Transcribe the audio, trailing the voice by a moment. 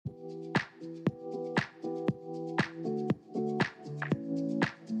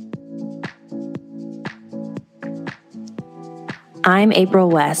I'm April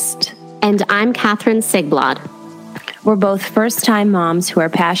West. And I'm Catherine Sigblad. We're both first-time moms who are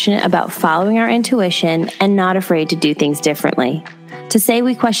passionate about following our intuition and not afraid to do things differently. To say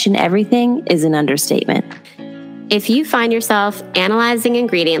we question everything is an understatement. If you find yourself analyzing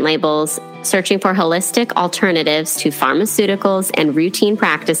ingredient labels, searching for holistic alternatives to pharmaceuticals and routine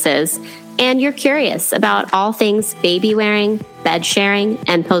practices, and you're curious about all things baby wearing, bed sharing,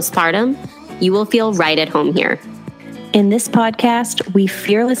 and postpartum, you will feel right at home here. In this podcast, we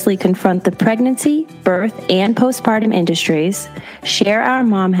fearlessly confront the pregnancy, birth, and postpartum industries, share our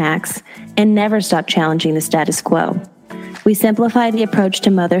mom hacks, and never stop challenging the status quo. We simplify the approach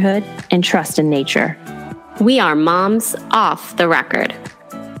to motherhood and trust in nature. We are moms off the record.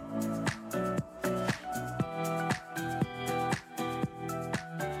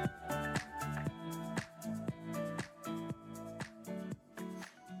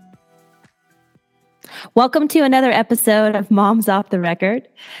 Welcome to another episode of Moms Off the Record.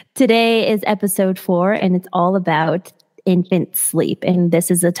 Today is episode 4, and it's all about infant sleep. And this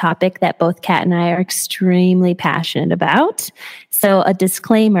is a topic that both Kat and I are extremely passionate about. So a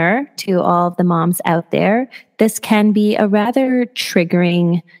disclaimer to all of the moms out there, this can be a rather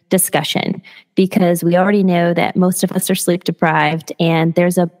triggering discussion because we already know that most of us are sleep deprived and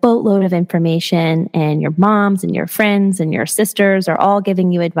there's a boatload of information and your moms and your friends and your sisters are all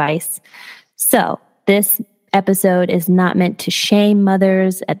giving you advice. So this episode is not meant to shame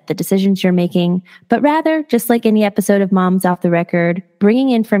mothers at the decisions you're making, but rather, just like any episode of Moms Off the Record, bringing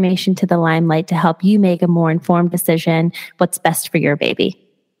information to the limelight to help you make a more informed decision what's best for your baby.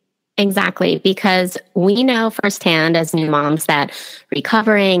 Exactly, because we know firsthand as new moms that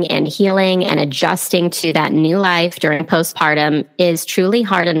recovering and healing and adjusting to that new life during postpartum is truly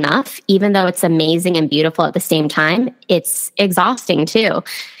hard enough. Even though it's amazing and beautiful at the same time, it's exhausting too.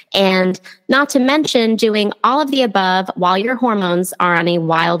 And not to mention doing all of the above while your hormones are on a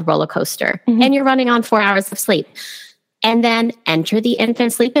wild roller coaster and you're running on 4 hours of sleep. And then enter the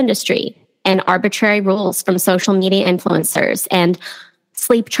infant sleep industry and arbitrary rules from social media influencers and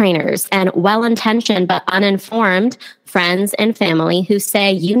sleep trainers and well-intentioned but uninformed friends and family who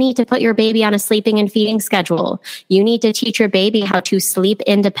say you need to put your baby on a sleeping and feeding schedule. You need to teach your baby how to sleep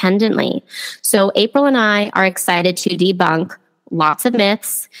independently. So April and I are excited to debunk lots of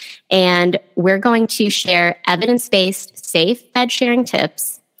myths, and we're going to share evidence-based, safe bed sharing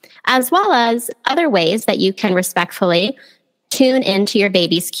tips, as well as other ways that you can respectfully tune into your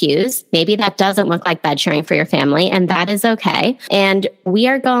baby's cues. Maybe that doesn't look like bed sharing for your family, and that is okay. And we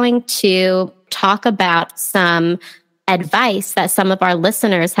are going to talk about some advice that some of our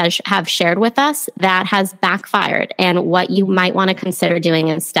listeners have shared with us that has backfired and what you might want to consider doing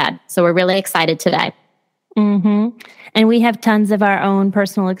instead. So we're really excited today. And we have tons of our own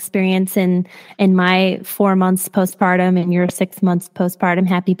personal experience in my 4 months postpartum and your 6 months postpartum.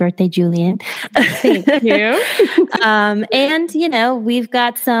 Happy birthday, Julian. Thank you. And, you know, we've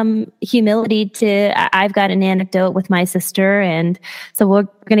got some humility I've got an anecdote with my sister. And so we're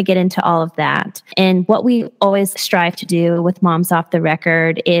going to get into all of that. And what we always strive to do with Moms Off the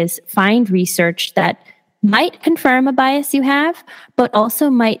Record is find research that might confirm a bias you have, but also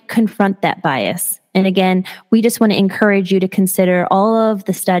might confront that bias. And again, we just want to encourage you to consider all of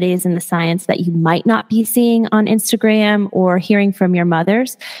the studies and the science that you might not be seeing on Instagram or hearing from your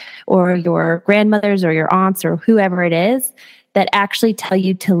mothers or your grandmothers or your aunts or whoever it is that actually tell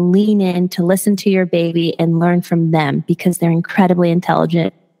you to lean in, to listen to your baby and learn from them because they're incredibly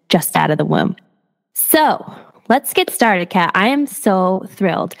intelligent just out of the womb. So let's get started, Kat. I am so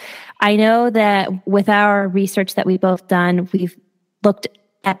thrilled. I know that with our research that we've both done, we've looked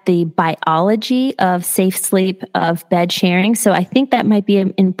at the biology of safe sleep, of bed sharing. So I think that might be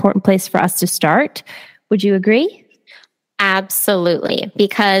an important place for us to start. Would you agree? Absolutely.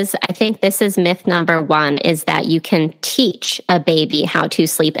 Because I think this is myth number 1 is that you can teach a baby how to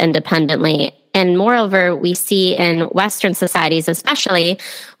sleep independently. And moreover, we see in Western societies, especially,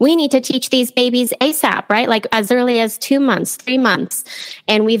 we need to teach these babies ASAP, right? Like as early as 2 months, 3 months.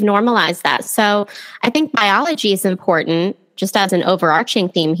 And we've normalized that. So I think biology is important, just as an overarching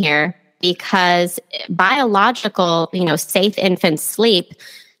theme here, because biological, safe infant sleep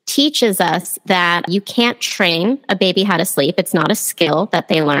teaches us that you can't train a baby how to sleep. It's not a skill that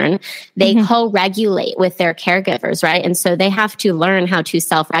they learn. They co-regulate with their caregivers, right? And so they have to learn how to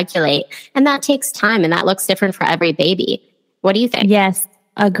self-regulate. And that takes time, and that looks different for every baby. What do you think? Yes,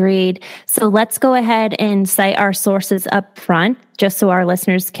 agreed. So let's go ahead and cite our sources up front, just so our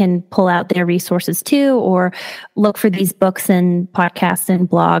listeners can pull out their resources too, or look for these books and podcasts and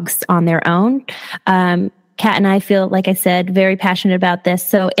blogs on their own. Kat and I feel, like I said, very passionate about this.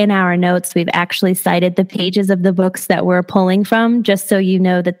 So in our notes, we've actually cited the pages of the books that we're pulling from, just so you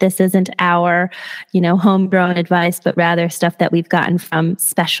know that this isn't our, homegrown advice, but rather stuff that we've gotten from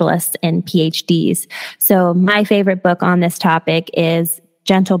specialists and PhDs. So my favorite book on this topic is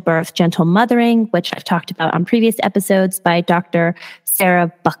Gentle Birth, Gentle Mothering, which I've talked about on previous episodes by Dr.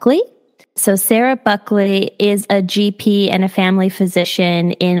 Sarah Buckley. So Sarah Buckley is a GP and a family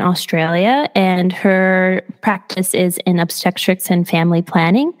physician in Australia, and her practice is in obstetrics and family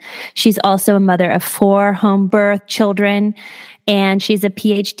planning. She's also a mother of 4 home birth children, and she's a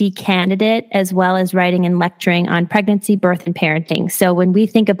PhD candidate, as well as writing and lecturing on pregnancy, birth, and parenting. So when we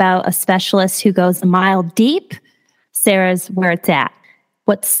think about a specialist who goes a mile deep, Sarah's where it's at.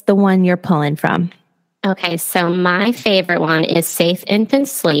 What's the one you're pulling from? Okay, so my favorite one is Safe Infant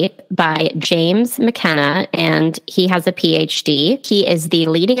Sleep by James McKenna, and he has a PhD. He is the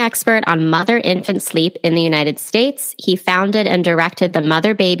leading expert on mother-infant sleep in the United States. He founded and directed the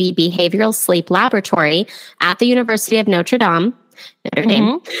Mother-Baby Behavioral Sleep Laboratory at the University of Notre Dame,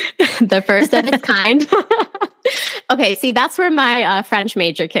 the first of its kind. Okay, see, that's where my French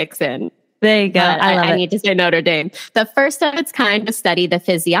major kicks in. There you go. I need to say Notre Dame. The first of its kind to study the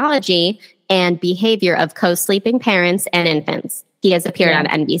physiology and behavior of co-sleeping parents and infants. He has appeared on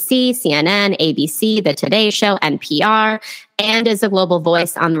NBC, CNN, ABC, The Today Show, NPR, and is a global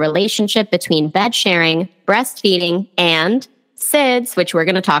voice on the relationship between bed sharing, breastfeeding, and SIDS, which we're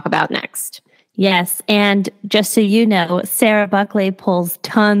going to talk about next. Yes, and just so you know, Sarah Buckley pulls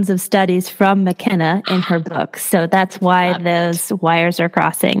tons of studies from McKenna in her book. So that's why those wires are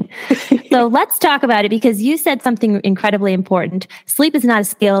crossing. So let's talk about it, because you said something incredibly important. Sleep is not a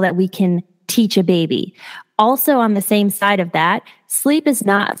skill that we can teach a baby. Also, on the same side of that, sleep is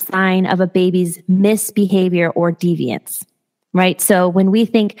not a sign of a baby's misbehavior or deviance, right? So when we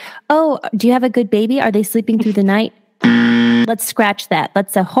think, oh, do you have a good baby? Are they sleeping through the night? Let's scratch that.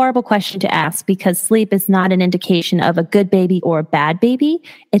 That's a horrible question to ask, because sleep is not an indication of a good baby or a bad baby.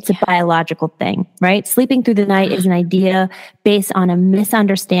 It's a biological thing, right? Sleeping through the night is an idea based on a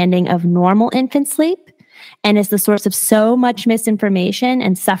misunderstanding of normal infant sleep, and is the source of so much misinformation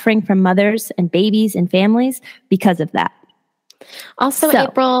and suffering from mothers and babies and families because of that. Also,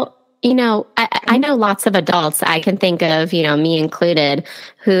 April, I know lots of adults, I can think of, me included,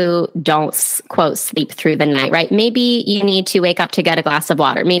 who don't, quote, sleep through the night, right? Maybe you need to wake up to get a glass of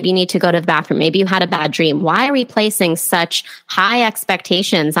water. Maybe you need to go to the bathroom. Maybe you had a bad dream. Why are we placing such high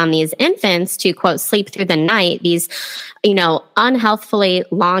expectations on these infants to, quote, sleep through the night, these, unhealthfully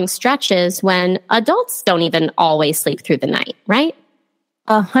long stretches, when adults don't even always sleep through the night, right?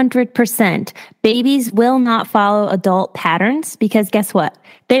 100%. Babies will not follow adult patterns, because guess what?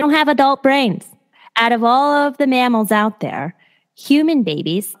 They don't have adult brains. Out of all of the mammals out there, human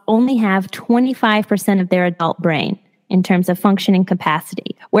babies only have 25% of their adult brain in terms of functioning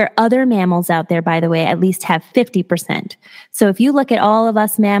capacity, where other mammals out there, by the way, at least have 50%. So if you look at all of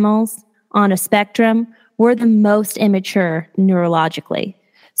us mammals on a spectrum, we're the most immature neurologically.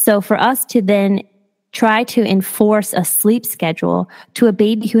 So for us to then try to enforce a sleep schedule to a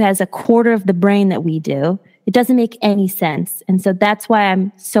baby who has a quarter of the brain that we do, it doesn't make any sense. And so that's why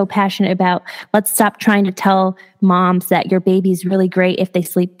I'm so passionate about, let's stop trying to tell moms that your baby's really great if they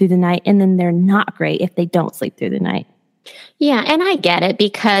sleep through the night, and then they're not great if they don't sleep through the night. Yeah, and I get it,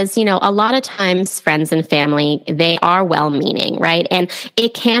 because, a lot of times friends and family, they are well-meaning, right? And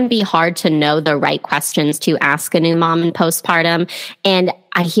it can be hard to know the right questions to ask a new mom in postpartum. And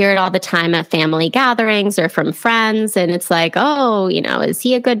I hear it all the time at family gatherings or from friends. And it's like, oh, is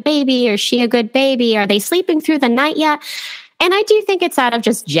he a good baby? Or is she a good baby? Are they sleeping through the night yet? And I do think it's out of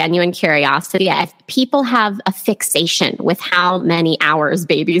just genuine curiosity. If people have a fixation with how many hours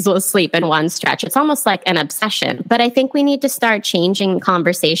babies will sleep in one stretch, it's almost like an obsession. But I think we need to start changing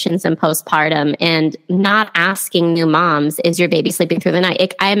conversations in postpartum and not asking new moms, is your baby sleeping through the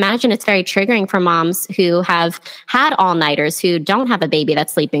night? I imagine it's very triggering for moms who have had all-nighters, who don't have a baby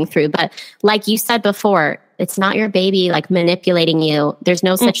that's sleeping through. But like you said before, it's not your baby manipulating you. There's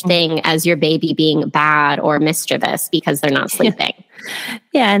no such thing as your baby being bad or mischievous because they're not sleeping.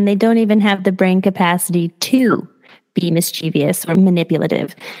 Yeah, and they don't even have the brain capacity to be mischievous or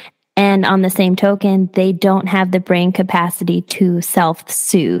manipulative. And on the same token, they don't have the brain capacity to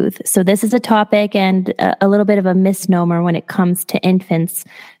self-soothe. So this is a topic and a little bit of a misnomer when it comes to infants,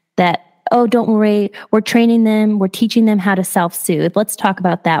 that, oh, don't worry, we're training them, we're teaching them how to self-soothe. Let's talk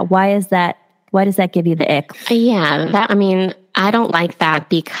about that. Why does that give you the ick? Yeah, I don't like that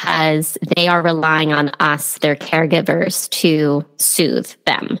because they are relying on us, their caregivers, to soothe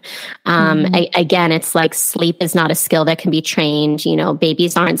them. Again, it's like sleep is not a skill that can be trained.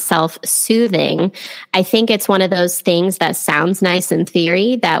 Babies aren't self-soothing. I think it's one of those things that sounds nice in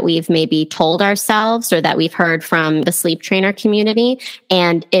theory that we've maybe told ourselves or that we've heard from the sleep trainer community,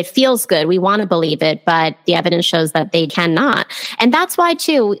 and it feels good. We want to believe it, but the evidence shows that they cannot. And that's why,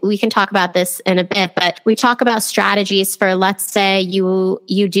 too, we can talk about this in a bit, but we talk about strategies for, let's say you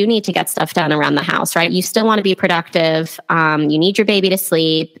do need to get stuff done around the house, right? You still want to be productive. You need your baby to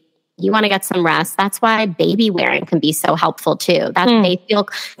sleep. You want to get some rest. That's why baby wearing can be so helpful too. That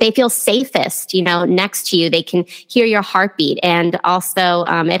they feel safest, next to you. They can hear your heartbeat, and also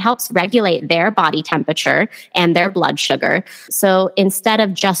it helps regulate their body temperature and their blood sugar. So instead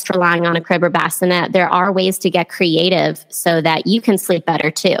of just relying on a crib or bassinet, there are ways to get creative so that you can sleep better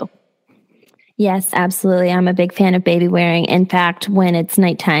too. Yes, absolutely. I'm a big fan of baby wearing. In fact, when it's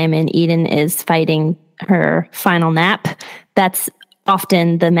nighttime and Eden is fighting her final nap, that's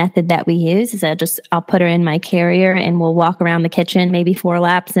often the method that we use. Is I'll put her in my carrier and we'll walk around the kitchen, maybe 4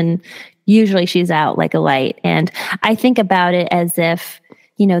 laps, and usually she's out like a light. And I think about it as if,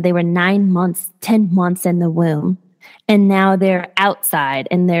 they were 9 months, 10 months in the womb, and now they're outside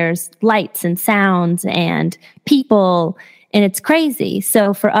and there's lights and sounds and people. And it's crazy.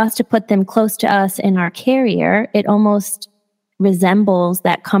 So for us to put them close to us in our carrier, it almost resembles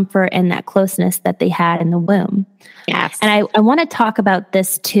that comfort and that closeness that they had in the womb. Yes. And I want to talk about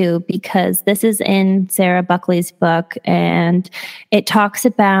this too, because this is in Sarah Buckley's book, and it talks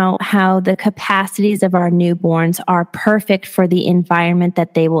about how the capacities of our newborns are perfect for the environment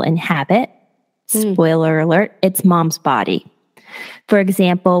that they will inhabit. Spoiler alert, it's mom's body. For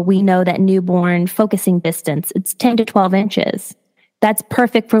example, we know that newborn focusing distance, it's 10 to 12 inches. That's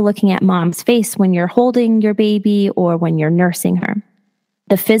perfect for looking at mom's face when you're holding your baby or when you're nursing her.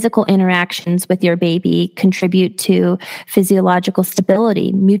 The physical interactions with your baby contribute to physiological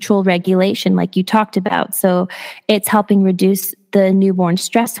stability, mutual regulation, like you talked about. So it's helping reduce the newborn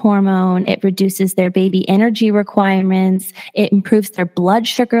stress hormone. It reduces their baby energy requirements. It improves their blood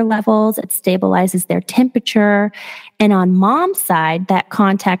sugar levels. It stabilizes their temperature. And on mom's side, that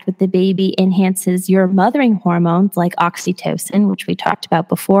contact with the baby enhances your mothering hormones like oxytocin, which we talked about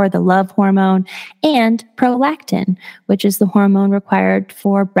before, the love hormone, and prolactin, which is the hormone required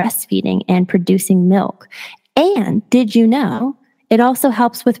for breastfeeding and producing milk. And did you know it also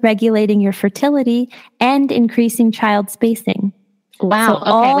helps with regulating your fertility and increasing child spacing? Wow.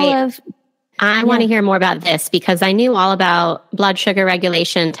 So okay, wait. I want to hear more about this because I knew all about blood sugar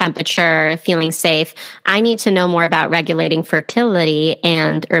regulation, temperature, feeling safe. I need to know more about regulating fertility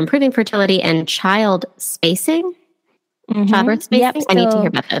or improving fertility and child spacing, childbirth spacing. Yep. I need to hear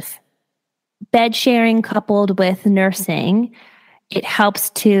about this. Bed sharing coupled with nursing, it helps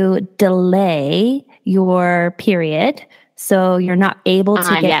to delay your period. So you're not able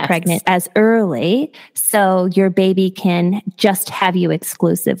to get pregnant as early. So your baby can just have you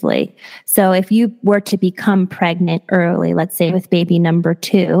exclusively. So if you were to become pregnant early, let's say with baby number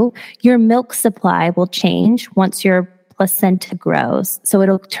 2, your milk supply will change once your placenta grows. So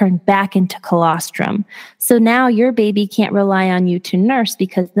it'll turn back into colostrum. So now your baby can't rely on you to nurse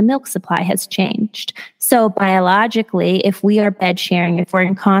because the milk supply has changed. So biologically, if we are bed sharing, if we're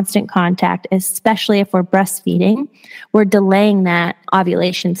in constant contact, especially if we're breastfeeding, we're delaying that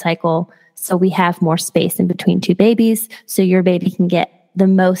ovulation cycle so we have more space in between 2 babies so your baby can get the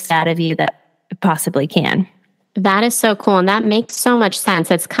most out of you that it possibly can. That is so cool. And that makes so much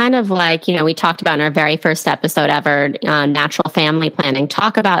sense. It's kind of like, we talked about in our very first episode ever, natural family planning.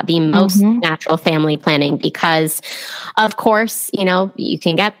 Talk about the most natural family planning because, of course, you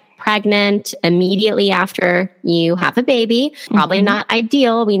can get pregnant immediately after you have a baby. Probably not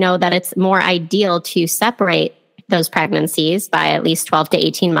ideal. We know that it's more ideal to separate those pregnancies by at least 12 to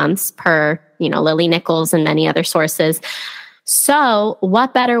 18 months per, Lily Nichols and many other sources. So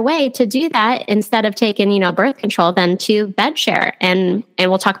what better way to do that instead of taking, birth control than to bed share? And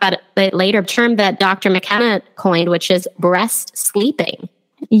we'll talk about it later, term that Dr. McKenna coined, which is breast sleeping.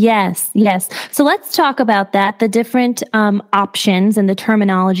 Yes. So let's talk about that, the different options and the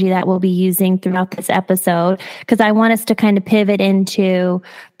terminology that we'll be using throughout this episode, because I want us to kind of pivot into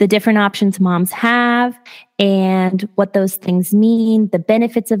the different options moms have and what those things mean, the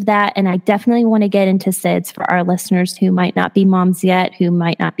benefits of that. And I definitely want to get into SIDS for our listeners who might not be moms yet, who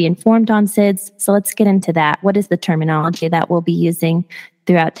might not be informed on SIDS. So let's get into that. What is the terminology that we'll be using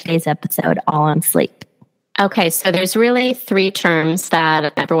throughout today's episode, all on sleep? Okay, so there's really 3 terms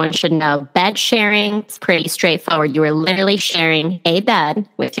that everyone should know. Bed sharing, it's pretty straightforward. You are literally sharing a bed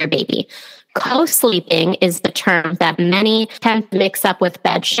with your baby. Co-sleeping is the term that many tend to mix up with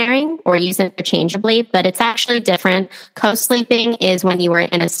bed sharing or use interchangeably, but it's actually different. Co-sleeping is when you are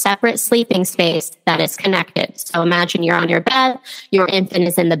in a separate sleeping space that is connected. So imagine you're on your bed, your infant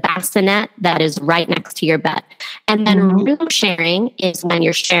is in the bassinet that is right next to your bed. And then room sharing is when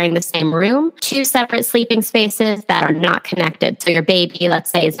you're sharing the same room, two separate sleeping spaces that are not connected. So your baby,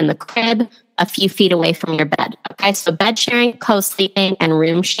 let's say, is in the crib, a few feet away from your bed. Okay, so bed sharing, co-sleeping, and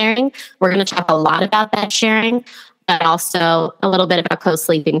room sharing. We're going to talk a lot about bed sharing, but also a little bit about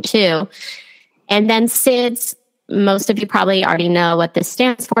co-sleeping too. And then SIDS, most of you probably already know what this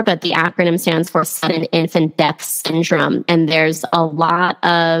stands for, but the acronym stands for Sudden Infant Death Syndrome. And there's a lot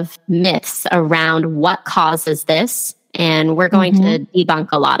of myths around what causes this. And we're going to debunk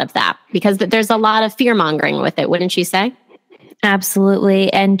a lot of that because there's a lot of fear mongering with it, wouldn't you say?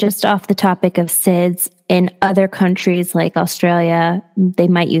 Absolutely. And just off the topic of SIDS, in other countries like Australia, they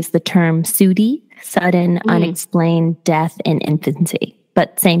might use the term SUDI, sudden unexplained death in infancy,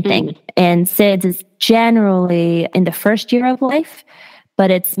 but same thing. And SIDS is generally in the first year of life,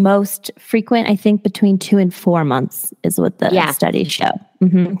 but it's most frequent, I think, between 2 and 4 months is what the studies show.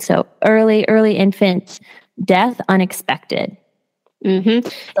 So early infant death, unexpected. So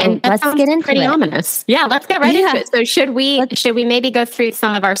and let's get into pretty it. Ominous. Yeah, let's get right into it. So should we maybe go through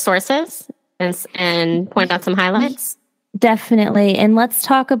some of our sources and point out some highlights? Definitely. And let's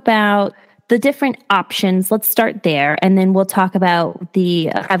talk about the different options. Let's start there. And then we'll talk about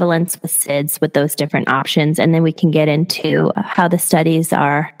the prevalence with SIDS with those different options. And then we can get into how the studies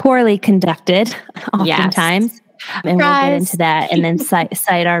are poorly conducted oftentimes. And we'll get into that and then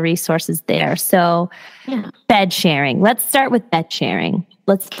cite our resources there. So bed sharing. Let's start with bed sharing.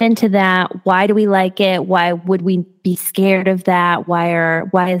 Let's get into that. Why do we like it? Why would we be scared of that?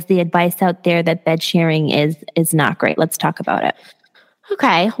 Why is the advice out there that bed sharing is not great? Let's talk about it.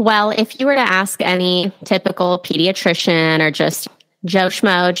 Okay. Well, if you were to ask any typical pediatrician or just Joe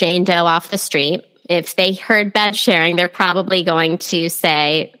Schmo, Jane Doe off the street, if they heard bed sharing, they're probably going to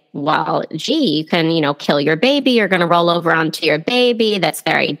say, well, gee, you can, kill your baby. You're going to roll over onto your baby. That's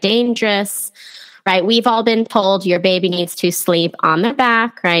very dangerous, right? We've all been told your baby needs to sleep on their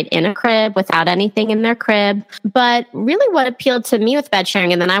back, right? In a crib without anything in their crib. But really what appealed to me with bed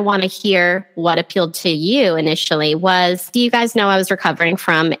sharing, and then I want to hear what appealed to you initially was, do you guys know I was recovering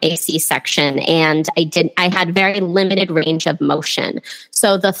from a C-section and I had very limited range of motion.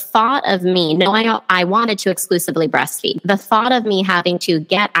 So the thought of me, I wanted to exclusively breastfeed. The thought of me having to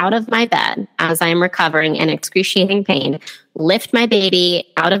get out of my bed as I'm recovering in excruciating pain, lift my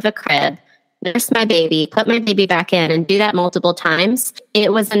baby out of the crib, nurse my baby, put my baby back in, and do that multiple times,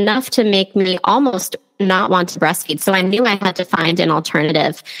 it was enough to make me almost not want to breastfeed. So I knew I had to find an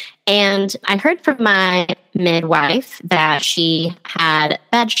alternative. And I heard from my midwife that she had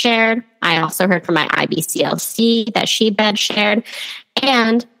bed shared. I also heard from my IBCLC that she bed shared.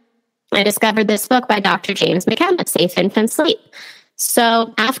 And I discovered this book by Dr. James McKenna, Safe Infant Sleep.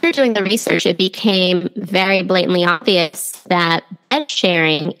 So after doing the research, it became very blatantly obvious that bed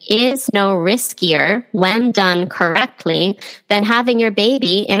sharing is no riskier when done correctly than having your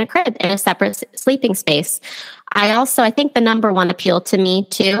baby in a crib in a separate sleeping space. I think the number one appeal to me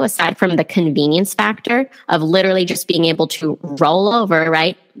too, aside from the convenience factor of literally just being able to roll over,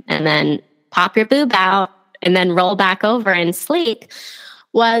 right? And then pop your boob out and then roll back over and sleep,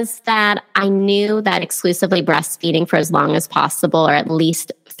 was that I knew that exclusively breastfeeding for as long as possible, or at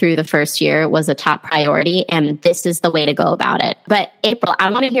least through the first year, was a top priority. And this is the way to go about it. But April,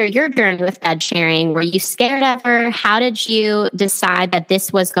 I want to hear your journey with bed sharing. Were you scared ever? How did you decide that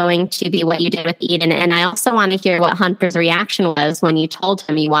this was going to be what you did with Eden? And I also want to hear what Hunter's reaction was when you told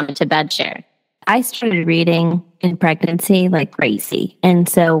him you wanted to bed share. I started reading in pregnancy like crazy. And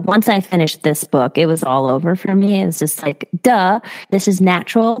so once I finished this book, it was all over for me. It was just like, duh, this is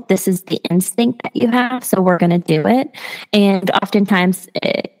natural. This is the instinct that you have. So we're going to do it. And oftentimes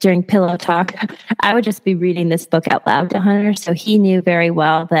during pillow talk, I would just be reading this book out loud to Hunter. So he knew very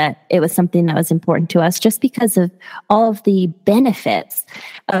well that it was something that was important to us just because of all of the benefits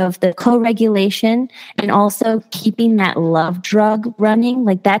of the co-regulation and also keeping that love drug running.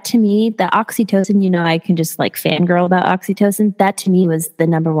 Like that to me, the oxytocin, I can just like fangirl about oxytocin. That to me was the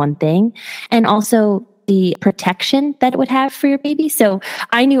number one thing. And also the protection that it would have for your baby. So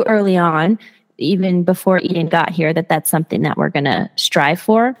I knew early on, even before Eden got here, that that's something that we're going to strive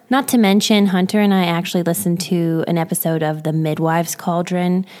for. Not to mention, Hunter and I actually listened to an episode of The Midwife's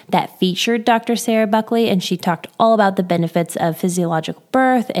Cauldron that featured Dr. Sarah Buckley, and she talked all about the benefits of physiological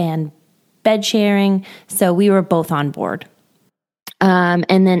birth and bed sharing. So we were both on board.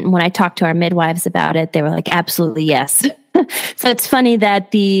 And then when I talked to our midwives about it, they were like, absolutely, yes. So it's funny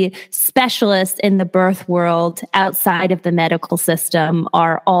that the specialists in the birth world outside of the medical system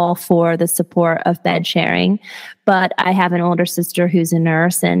are all for the support of bed sharing. But I have an older sister who's a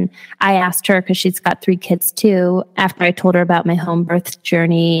nurse, and I asked her, because she's got 3 kids too, after I told her about my home birth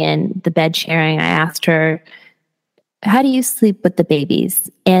journey and the bed sharing, I asked her, how do you sleep with the babies?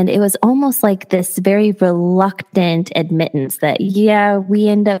 And it was almost like this very reluctant admittance that, yeah, we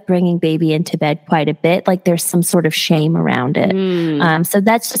end up bringing baby into bed quite a bit. Like there's some sort of shame around it. So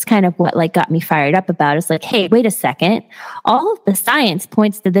that's just kind of what like got me fired up about it. It's like, hey, wait a second. All of the science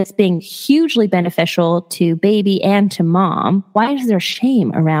points to this being hugely beneficial to baby and to mom. Why is there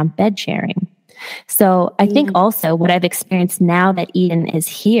shame around bed sharing? So I think also what I've experienced now that Eden is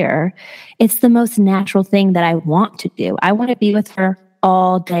here, it's the most natural thing that I want to do. I want to be with her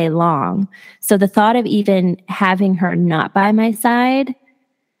all day long. So the thought of even having her not by my side,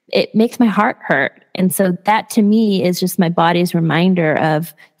 it makes my heart hurt. And so that to me is just my body's reminder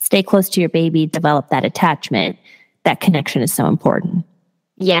of stay close to your baby, develop that attachment. That connection is so important.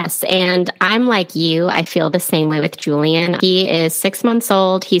 Yes. And I'm like you. I feel the same way with Julian. He is 6 months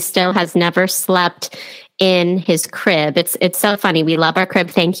old. He still has never slept in his crib. It's so funny. We love our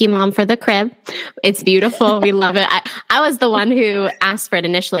crib. Thank you, Mom, for the crib. It's beautiful. We love it. I was the one who asked for it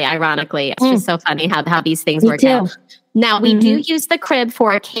initially, ironically. It's just so funny how these things work out. Now, we do use the crib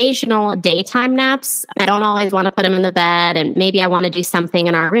for occasional daytime naps. I don't always want to put him in the bed, and maybe I want to do something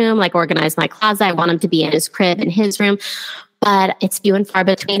in our room, like organize my closet. I want him to be in his crib in his room. But it's few and far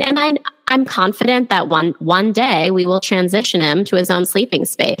between. And I'm confident that one day we will transition him to his own sleeping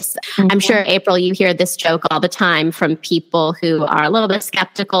space. I'm sure, April, you hear this joke all the time from people who are a little bit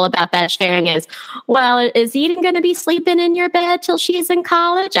skeptical about bed sharing is, well, is Eden going to be sleeping in your bed till she's in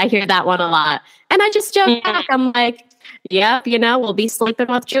college? I hear that one a lot. And I just joke back. I'm like, yep, we'll be sleeping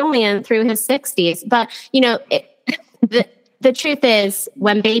with Julian through his 60s. But, the truth is,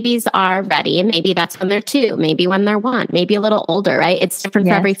 when babies are ready, maybe that's when they're 2, maybe when they're 1, maybe a little older, right? It's different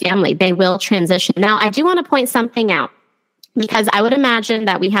for every family. They will transition. Now, I do want to point something out, because I would imagine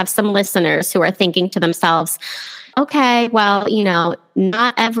that we have some listeners who are thinking to themselves, okay, well,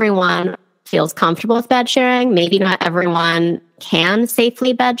 not everyone feels comfortable with bed sharing. Maybe not everyone can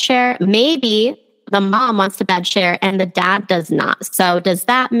safely bed share. Maybe the mom wants to bed share and the dad does not. So does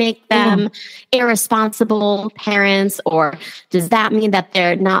that make them irresponsible parents, or does that mean that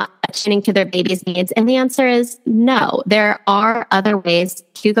they're not attending to their baby's needs? And the answer is no. There are other ways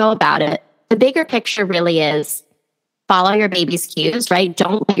to go about it. The bigger picture really is follow your baby's cues, right?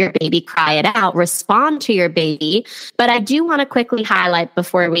 Don't let your baby cry it out. Respond to your baby. But I do want to quickly highlight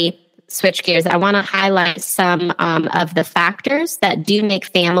before we switch gears, I want to highlight some of the factors that do make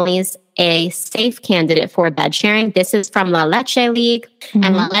families a safe candidate for bed sharing. This is from La Leche League,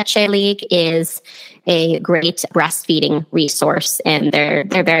 and La Leche League is a great breastfeeding resource, and they're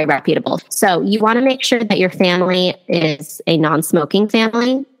very reputable. So you want to make sure that your family is a non-smoking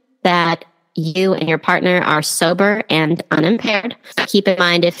family, that you and your partner are sober and unimpaired. Keep in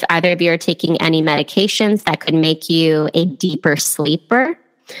mind, if either of you are taking any medications that could make you a deeper sleeper,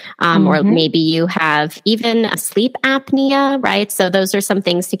 or maybe you have even a sleep apnea, right? So those are some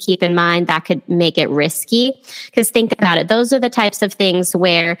things to keep in mind that could make it risky. Because think about it. Those are the types of things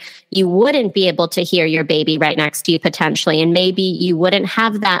where you wouldn't be able to hear your baby right next to you potentially. And maybe you wouldn't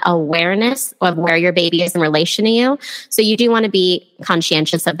have that awareness of where your baby is in relation to you. So you do want to be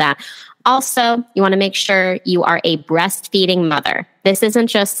conscientious of that. Also, you want to make sure you are a breastfeeding mother. This isn't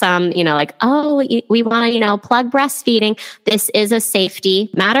just some, we want to, plug breastfeeding. This is a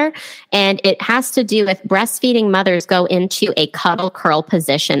safety matter, and it has to do with breastfeeding mothers go into a cuddle curl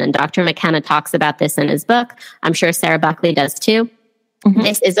position. And Dr. McKenna talks about this in his book. I'm sure Sarah Buckley does too.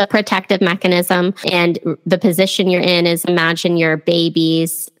 This is a protective mechanism, and the position you're in is, imagine your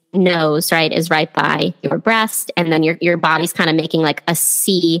baby's nose, right, is right by your breast, and then your body's kind of making like a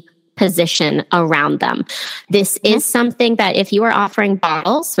C position around them. This is something that if you are offering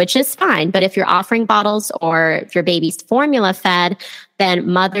bottles, which is fine, but if you're offering bottles or if your baby's formula fed, then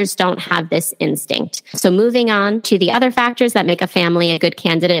mothers don't have this instinct. So moving on to the other factors that make a family a good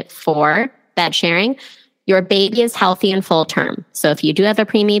candidate for bed sharing, your baby is healthy and full term. So if you do have a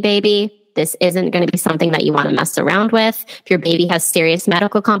preemie baby, this isn't going to be something that you want to mess around with. If your baby has serious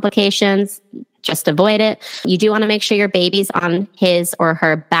medical complications, just avoid it. You do want to make sure your baby's on his or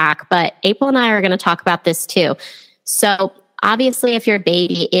her back. But April and I are going to talk about this too. So obviously, if your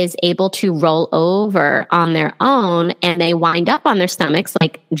baby is able to roll over on their own and they wind up on their stomachs,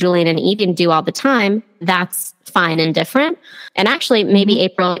 like Julian and Eden do all the time, that's fine and different. And actually, maybe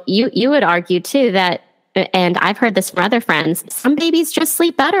April, you would argue too that, and I've heard this from other friends, some babies just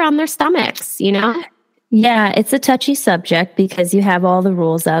sleep better on their stomachs, Yeah, it's a touchy subject because you have all the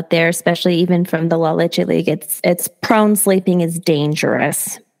rules out there, especially even from the La Leche League. It's prone sleeping is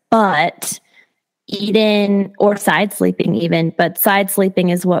dangerous, but Eden or side sleeping even, but side sleeping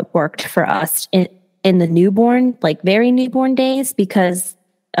is what worked for us in the newborn, like very newborn days because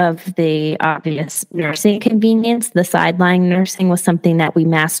of the obvious nursing convenience. The side lying nursing was something that we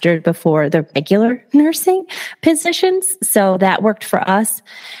mastered before the regular nursing positions. So that worked for us.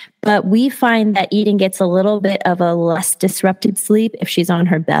 But we find that Eden gets a little bit of a less disrupted sleep if she's on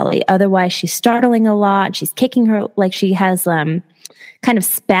her belly. Otherwise, she's startling a lot. She's kicking her, like she has kind of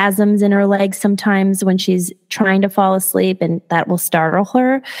spasms in her legs sometimes when she's trying to fall asleep, and that will startle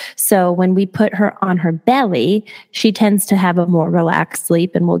her. So when we put her on her belly, she tends to have a more relaxed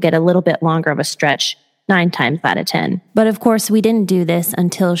sleep and will get a little bit longer of a stretch 9 times out of 10. But of course, we didn't do this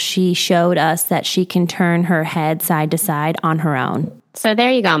until she showed us that she can turn her head side to side on her own. So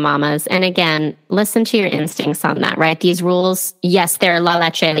there you go, mamas. And again, listen to your instincts on that, right? These rules, yes, they're La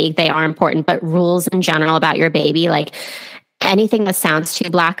Leche League, they are important, but rules in general about your baby, like anything that sounds too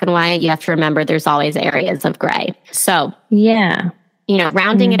black and white, you have to remember there's always areas of gray. So, yeah.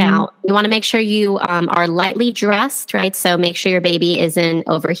 Rounding it out, you want to make sure you are lightly dressed, right? So make sure your baby isn't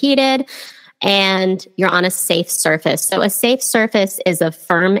overheated and you're on a safe surface. So a safe surface is a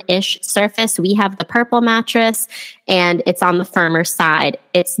firm-ish surface. We have the purple mattress and it's on the firmer side.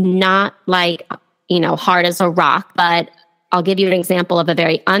 It's not like, hard as a rock, but I'll give you an example of a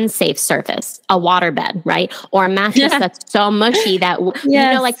very unsafe surface, a waterbed, right? Or a mattress that's so mushy that,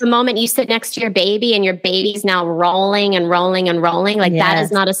 like the moment you sit next to your baby and your baby's now rolling and rolling and rolling, like that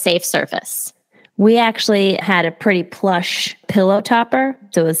is not a safe surface. We actually had a pretty plush pillow topper.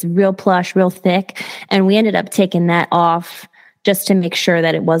 So it was real plush, real thick. And we ended up taking that off just to make sure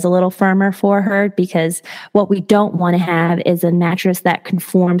that it was a little firmer for her, because what we don't want to have is a mattress that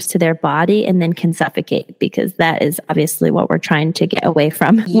conforms to their body and then can suffocate, because that is obviously what we're trying to get away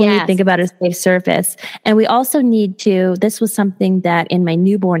from when we think about a safe surface. And we also need to, this was something that in my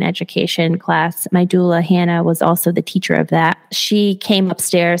newborn education class, my doula, Hannah, was also the teacher of that. She came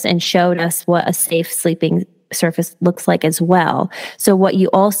upstairs and showed us what a safe sleeping surface looks like as well. So what you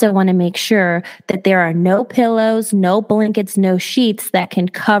also want to make sure that there are no pillows, no blankets, no sheets that can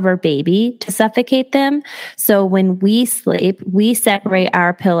cover baby to suffocate them. So when we sleep, we separate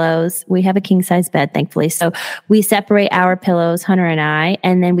our pillows. We have a king size bed, thankfully. So we separate our pillows, Hunter and I,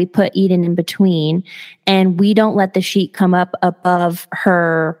 and then we put Eden in between, and we don't let the sheet come up above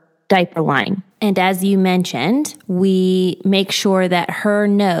her diaper line. And as you mentioned, we make sure that her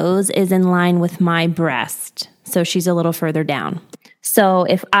nose is in line with my breast. So she's a little further down. So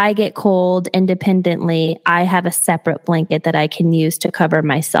if I get cold independently, I have a separate blanket that I can use to cover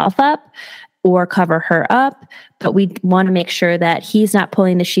myself up or cover her up. But we want to make sure that he's not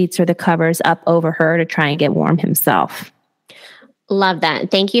pulling the sheets or the covers up over her to try and get warm himself. Love that.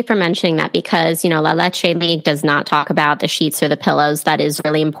 Thank you for mentioning that, because, La Leche League does not talk about the sheets or the pillows. That is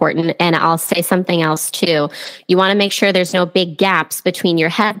really important. And I'll say something else too. You want to make sure there's no big gaps between your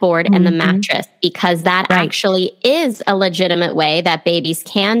headboard and the mattress, because that actually is a legitimate way that babies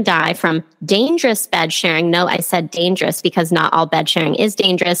can die from dangerous bed sharing. No, I said dangerous because not all bed sharing is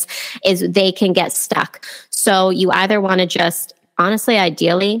dangerous, is they can get stuck. So you either want to just, honestly,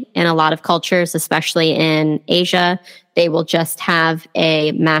 ideally, in a lot of cultures, especially in Asia, they will just have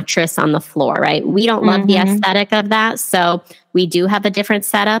a mattress on the floor, right? We don't love the aesthetic of that. So we do have a different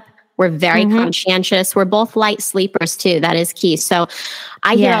setup. We're very conscientious. We're both light sleepers too. That is key. So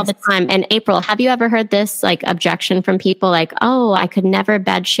I hear all the time. And April, have you ever heard this objection from people like, oh, I could never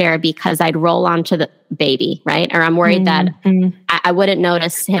bed share because I'd roll onto the baby, right? Or I'm worried that I wouldn't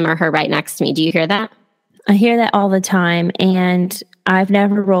notice him or her right next to me. Do you hear that? I hear that all the time. And I've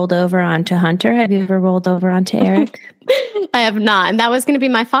never rolled over onto Hunter. Have you ever rolled over onto Eric? I have not. And that was going to be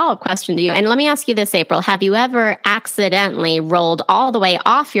my follow-up question to you. And let me ask you this, April. Have you ever accidentally rolled all the way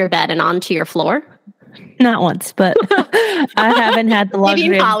off your bed and onto your floor? Not once, but I haven't had the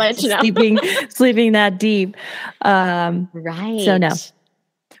luxury of sleeping that deep. Right. So no.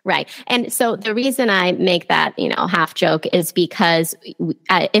 Right. And so the reason I make that, half joke is because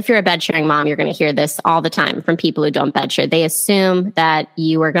if you're a bed sharing mom, you're going to hear this all the time from people who don't bed share. They assume that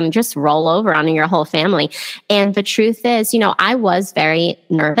you are going to just roll over on your whole family. And the truth is, I was very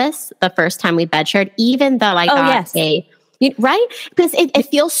nervous the first time we bed shared, even though I got right? Because it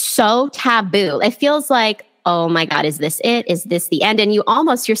feels so taboo. It feels like oh my God, is this it? Is this the end? And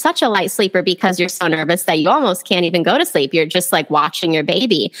you're such a light sleeper because you're so nervous that you almost can't even go to sleep. You're just like watching your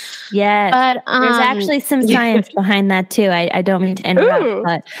baby. Yes. But there's actually some science behind that too. I don't mean to interrupt,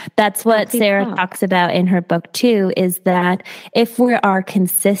 but that's what Sarah talks about in her book too, is that if we are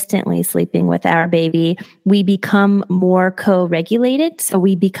consistently sleeping with our baby, we become more co-regulated. So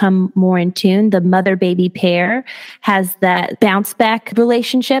we become more in tune. The mother-baby pair has that bounce back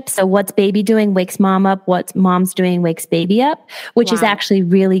relationship. So what's baby doing wakes mom up. What mom's doing wakes baby up, which is actually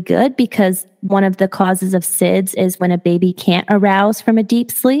really good because one of the causes of SIDS is when a baby can't arouse from a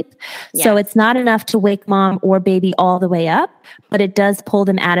deep sleep. Yes. So it's not enough to wake mom or baby all the way up, but it does pull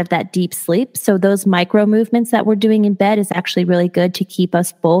them out of that deep sleep. So those micro movements that we're doing in bed is actually really good to keep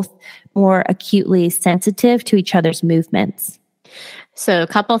us both more acutely sensitive to each other's movements. So a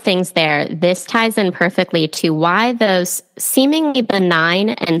couple things there. This ties in perfectly to why those seemingly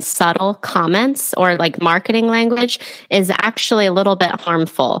benign and subtle comments or like marketing language is actually a little bit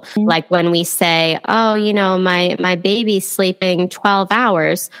harmful. Mm-hmm. Like when we say, oh, my baby's sleeping 12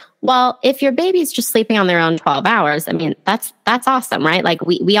 hours. Well, if your baby's just sleeping on their own 12 hours, I mean, that's awesome, right? Like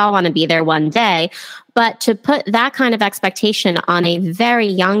we all want to be there one day. But to put that kind of expectation on a very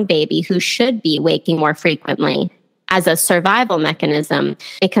young baby who should be waking more frequently as a survival mechanism,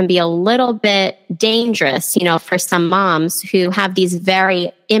 it can be a little bit dangerous, for some moms who have these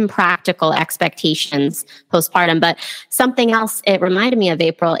very impractical expectations postpartum. But something else it reminded me of,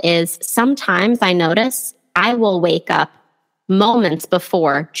 April, is sometimes I notice I will wake up moments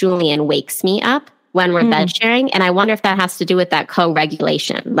before Julian wakes me up when we're bed sharing. And I wonder if that has to do with that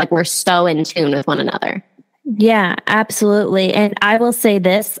co-regulation. Like we're so in tune with one another. Yeah, absolutely. And I will say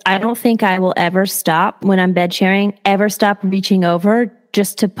this, I don't think I will ever stop when I'm bed sharing, ever stop reaching over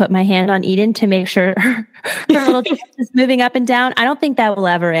just to put my hand on Eden to make sure her little chest is moving up and down. I don't think that will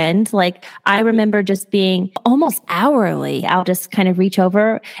ever end. Like I remember just being almost hourly. I'll just kind of reach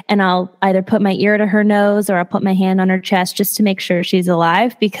over and I'll either put my ear to her nose or I'll put my hand on her chest just to make sure she's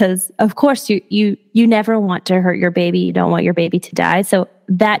alive. Because of course you never want to hurt your baby. You don't want your baby to die. So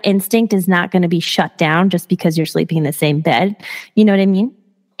that instinct is not going to be shut down just because you're sleeping in the same bed. You know what I mean?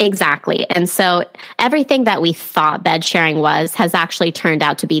 Exactly. And so everything that we thought bed sharing has actually turned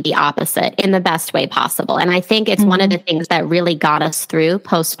out to be the opposite in the best way possible. And I think it's one of the things that really got us through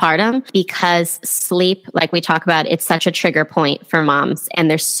postpartum because sleep, like we talk about, it's such a trigger point for moms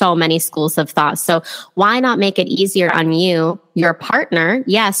and there's so many schools of thought. So why not make it easier on you, your partner?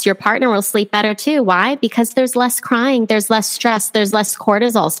 Yes, your partner will sleep better too. Why? Because there's less crying, there's less stress, there's less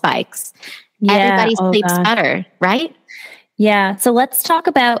cortisol spikes. Yeah, everybody sleeps better, right? Yeah. So let's talk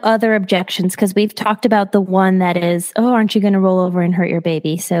about other objections because we've talked about the one that is, oh, aren't you going to roll over and hurt your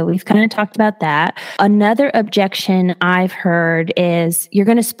baby? So we've kind of talked about that. Another objection I've heard is you're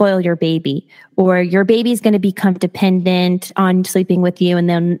going to spoil your baby or your baby's going to become dependent on sleeping with you and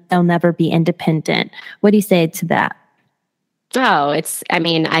then they'll never be independent. What do you say to that? Oh,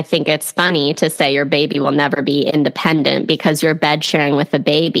 I think it's funny to say your baby will never be independent because you're bed sharing with a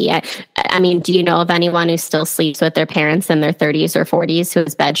baby. I mean, do you know of anyone who still sleeps with their parents in their 30s or 40s who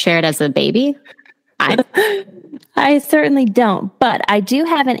is bed shared as a baby? I certainly don't, but I do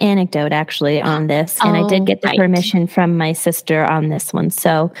have an anecdote actually on this, and I did get the permission from my sister on this one.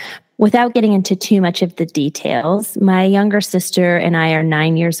 So without getting into too much of the details, my younger sister and I are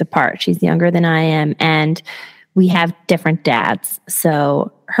 9 years apart. She's younger than I am, and we have different dads.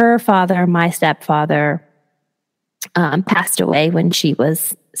 So her father, my stepfather, passed away when she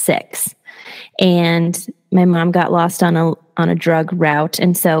was 6. And my mom got lost on a drug route.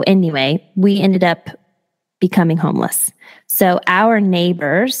 And so anyway, we ended up becoming homeless. So our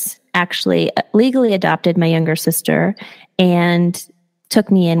neighbors actually legally adopted my younger sister and took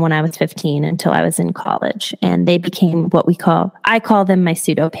me in when I was 15 until I was in college. And they became I call them my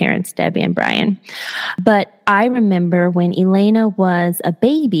pseudo parents, Debbie and Brian. But I remember when Elena was a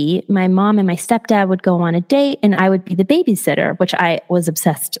baby, my mom and my stepdad would go on a date and I would be the babysitter, which I was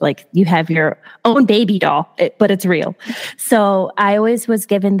obsessed. Like you have your own baby doll, but it's real. So I always was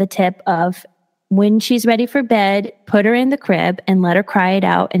given the tip of when she's ready for bed, put her in the crib and let her cry it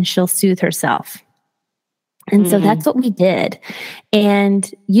out and she'll soothe herself. And so that's what we did.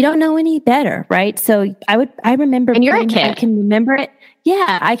 And you don't know any better, right? So I remember. And you're a kid. I can remember it.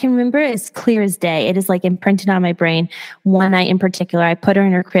 Yeah, I can remember it as clear as day. It is like imprinted on my brain. One night in particular, I put her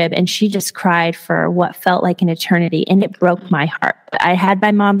in her crib and she just cried for what felt like an eternity. And it broke my heart. I had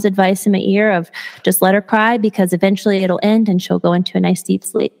my mom's advice in my ear of just let her cry because eventually it'll end and she'll go into a nice deep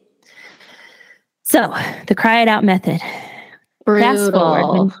sleep. So the cry it out method. Brutal. Fast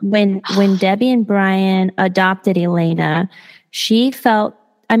forward, when Debbie and Brian adopted Elena, she felt,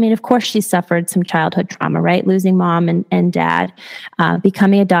 I mean, of course, she suffered some childhood trauma, right? Losing mom and dad,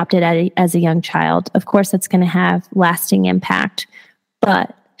 becoming adopted as a young child. Of course, that's going to have lasting impact.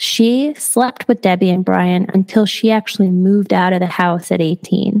 But she slept with Debbie and Brian until she actually moved out of the house at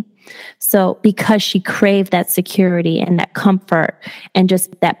 18. So because she craved that security and that comfort and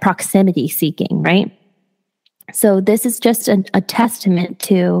just that proximity seeking, right? So this is just a testament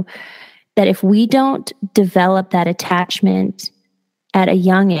to that if we don't develop that attachment at a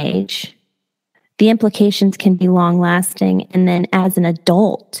young age, the implications can be long lasting. And then as an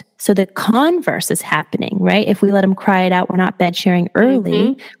adult, so the converse is happening, right? If we let them cry it out, we're not bed sharing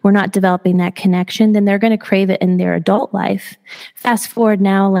early, we're not developing that connection, then they're going to crave it in their adult life. Fast forward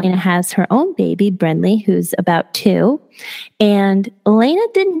now, Elena has her own baby, Brinley, who's about 2. And Elena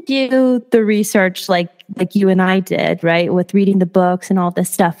didn't do the research like you and I did, right? With reading the books and all this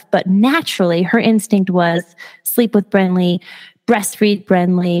stuff. But naturally, her instinct was sleep with Brinley, breastfeed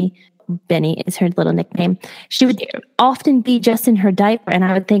Brinley. Benny is her little nickname. She would often be just in her diaper, and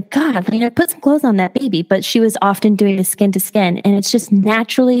I would think, God, put some clothes on that baby. But she was often doing the skin to skin, and it's just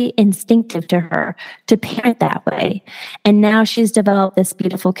naturally instinctive to her to parent that way. And now she's developed this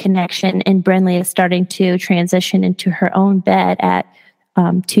beautiful connection, and Brinley is starting to transition into her own bed at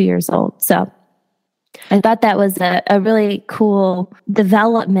 2 years old. So I thought that was a really cool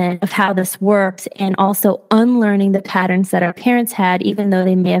development of how this works, and also unlearning the patterns that our parents had, even though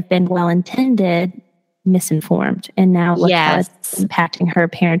they may have been well-intended, misinformed. And now look how it's impacting her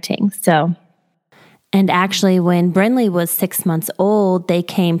parenting. So, and actually when Brinley was 6 months old, they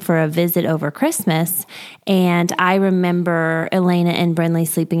came for a visit over Christmas. And I remember Elena and Brinley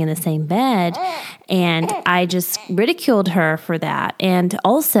sleeping in the same bed. And I just ridiculed her for that. And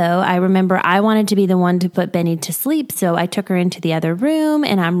also, I remember I wanted to be the one to put Benny to sleep. So I took her into the other room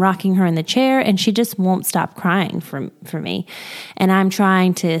and I'm rocking her in the chair and she just won't stop crying for me. And I'm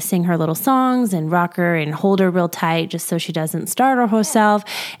trying to sing her little songs and rock her and hold her real tight just so she doesn't startle herself.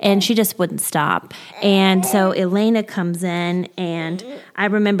 And she just wouldn't stop. And so Elena comes in and I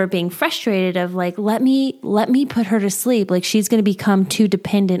remember being frustrated of like, let me put her to sleep. Like she's going to become too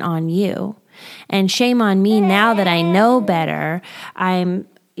dependent on you. And shame on me now that I know better. I'm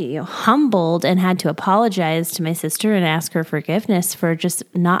humbled and had to apologize to my sister and ask her forgiveness for just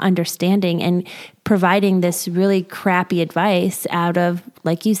not understanding and providing this really crappy advice out of,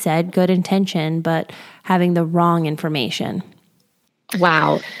 like you said, good intention, but having the wrong information.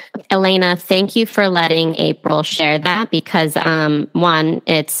 Wow. Elena, thank you for letting April share that because, one,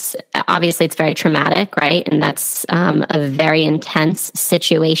 it's very traumatic, right? And that's a very intense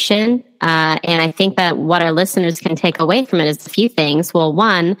situation. And I think that what our listeners can take away from it is a few things. Well,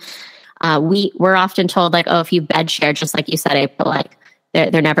 one, we're often told like, oh, if you bed share, just like you said, April, like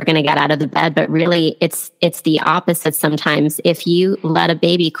they're never going to get out of the bed. But really, it's the opposite sometimes. If you let a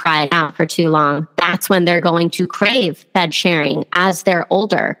baby cry out for too long, that's when they're going to crave bed sharing as they're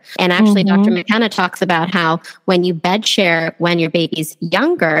older. And actually, Dr. McKenna talks about how when you bed share when your baby's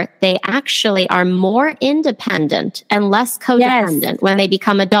younger, they actually are more independent and less codependent when they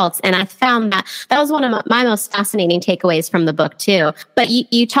become adults. And I found that was one of my most fascinating takeaways from the book too. But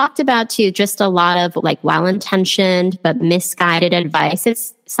you talked about too, just a lot of like well-intentioned but misguided advice.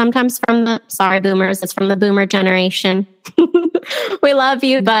 It's sometimes from boomers, it's from the boomer generation. We love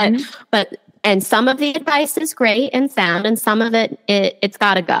you, but and some of the advice is great and sound, and some of it's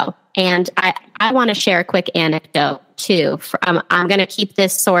got to go. And I want to share a quick anecdote too. I'm going to keep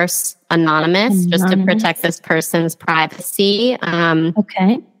this source anonymous just to protect this person's privacy.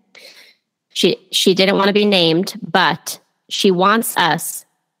 Okay. She didn't want to be named, but she wants us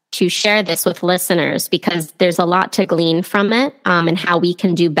to share this with listeners because there's a lot to glean from it and how we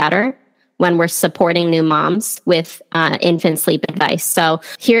can do better when we're supporting new moms with infant sleep advice. So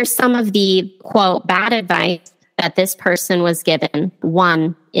here's some of the, quote, bad advice that this person was given.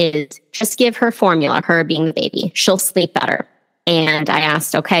 One is just give her formula, her being the baby. She'll sleep better. And I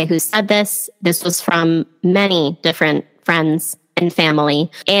asked, okay, who said this? This was from many different friends and family.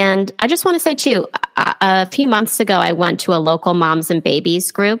 And I just want to say too, a few months ago, I went to a local moms and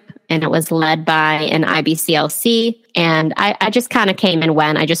babies group and it was led by an IBCLC. And I just kind of came and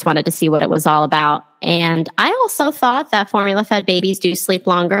went. I just wanted to see what it was all about. And I also thought that formula fed babies do sleep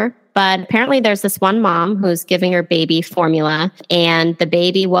longer. But apparently there's this one mom who's giving her baby formula and the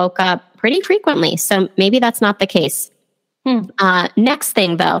baby woke up pretty frequently. So maybe that's not the case. Next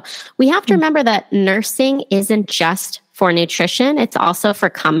thing though, we have to remember that nursing isn't just for nutrition. It's also for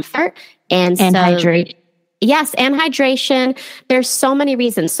comfort. And hydrate. Yes, and hydration. There's so many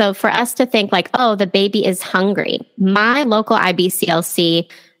reasons. So for us to think like, oh, the baby is hungry. My local IBCLC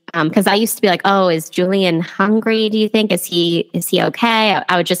Because I used to be like, oh, is Julian hungry? Do you think is he okay?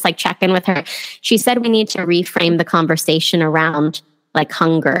 I would just like check in with her. She said we need to reframe the conversation around like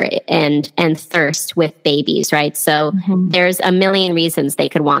hunger and thirst with babies, right? So there's a million reasons they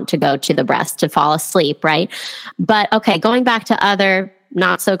could want to go to the breast to fall asleep, right? But okay, going back to other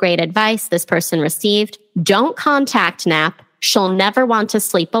not so great advice this person received, don't contact nap. She'll never want to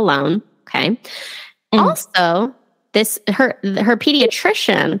sleep alone. Okay. Also, her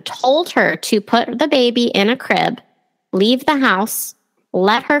pediatrician told her to put the baby in a crib, leave the house,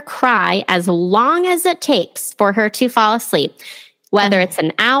 let her cry as long as it takes for her to fall asleep. Whether it's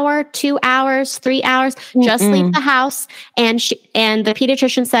an hour, 2 hours, 3 hours, just leave the house. And the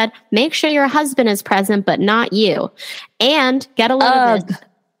pediatrician said, make sure your husband is present, but not you. And get a load of this.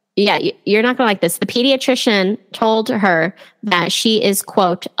 Yeah, you're not going to like this. The pediatrician told her that she is,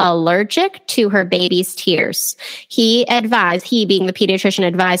 quote, allergic to her baby's tears. He being the pediatrician,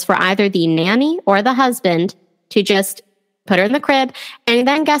 advised for either the nanny or the husband to just put her in the crib. And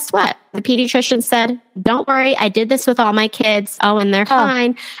then guess what? The pediatrician said, don't worry, I did this with all my kids. Oh, and they're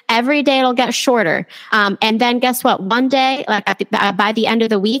fine. Every day it'll get shorter. And then guess what? One day, like by the end of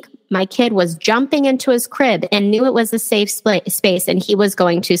the week, my kid was jumping into his crib and knew it was a safe space and he was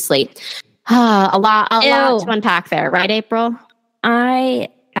going to sleep. A lot to unpack there, right, April? I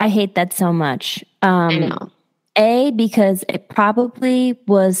hate that so much. I know. Because it probably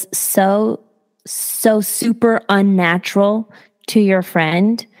was so super unnatural to your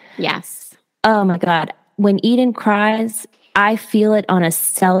friend. Yes. Oh my God. When Eden cries, I feel it on a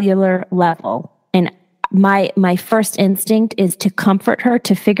cellular level. And my first instinct is to comfort her,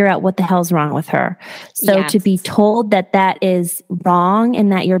 to figure out what the hell's wrong with her. So to be told that is wrong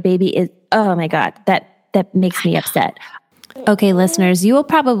and that your baby is, oh my God, that makes me upset. Okay, listeners, you will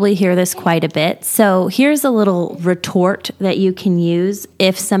probably hear this quite a bit. So here's a little retort that you can use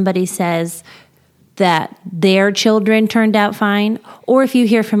if somebody says that their children turned out fine, or if you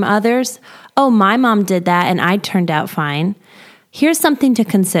hear from others, oh, my mom did that and I turned out fine. Here's something to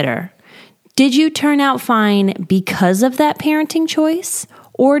consider. Did you turn out fine because of that parenting choice,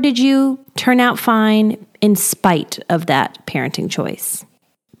 or did you turn out fine in spite of that parenting choice?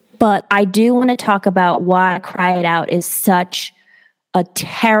 But I do want to talk about why cry it out is such a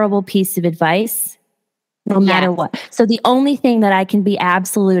terrible piece of advice, no matter what. So the only thing that I can be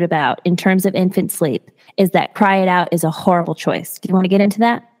absolute about in terms of infant sleep is that cry it out is a horrible choice. Do you want to get into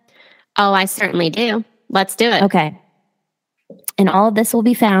that? Oh, I certainly do. Let's do it. Okay. And all of this will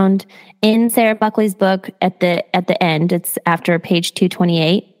be found in Sarah Buckley's book at the end. It's after page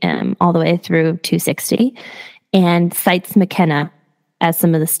 228, all the way through 260, and cites McKenna as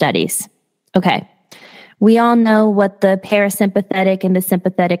some of the studies. Okay. We all know what the parasympathetic and the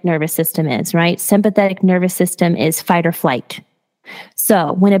sympathetic nervous system is, right? Sympathetic nervous system is fight or flight.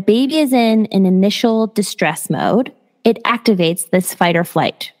 So when a baby is in an initial distress mode, it activates this fight or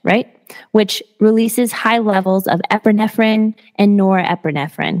flight, right? Which releases high levels of epinephrine and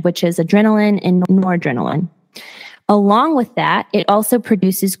norepinephrine, which is adrenaline and noradrenaline. Along with that, it also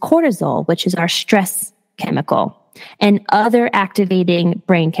produces cortisol, which is our stress chemical, and other activating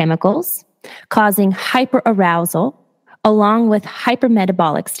brain chemicals, causing hyperarousal along with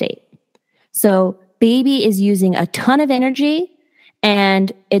hypermetabolic state. So baby is using a ton of energy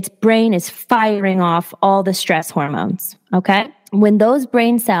and its brain is firing off all the stress hormones, okay? When those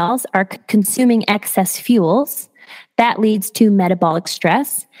brain cells are consuming excess fuels, that leads to metabolic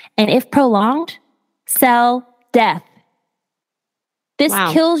stress, and if prolonged, cell death. This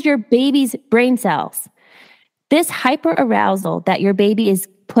kills your baby's brain cells. This hyperarousal that your baby is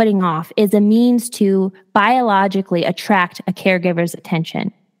putting off is a means to biologically attract a caregiver's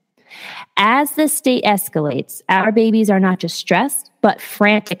attention. As the state escalates, our babies are not just stressed, but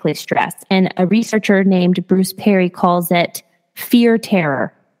frantically stressed. And a researcher named Bruce Perry calls it fear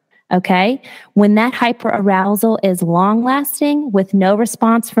terror. Okay? When that hyperarousal is long-lasting with no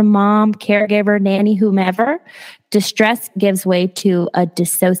response from mom, caregiver, nanny, whomever, distress gives way to a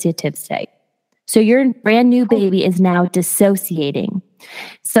dissociative state. So your brand new baby is now dissociating.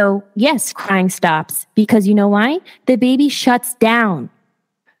 So yes, crying stops because you know why? The baby shuts down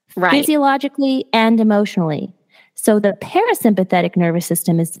physiologically and emotionally. So the parasympathetic nervous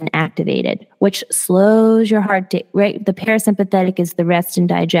system is then activated, which slows your heart rate, right? The parasympathetic is the rest and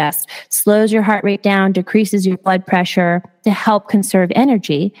digest, slows your heart rate down, decreases your blood pressure to help conserve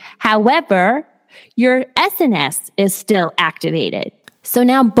energy. However, your SNS is still activated. So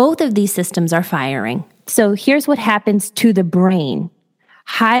now both of these systems are firing. So here's what happens to the brain.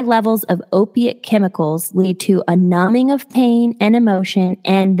 High levels of opiate chemicals lead to a numbing of pain and emotion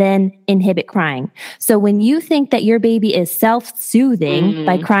and then inhibit crying. So when you think that your baby is self-soothing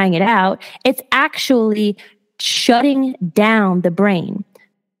by crying it out, it's actually shutting down the brain.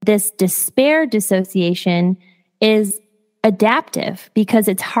 This despair dissociation is adaptive because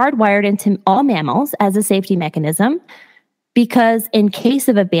it's hardwired into all mammals as a safety mechanism. Because in case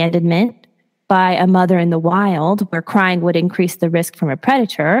of abandonment by a mother in the wild, where crying would increase the risk from a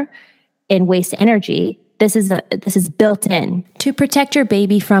predator and waste energy, this is built in to protect your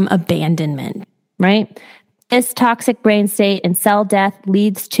baby from abandonment, right? This toxic brain state and cell death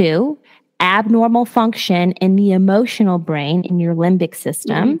leads to abnormal function in the emotional brain in your limbic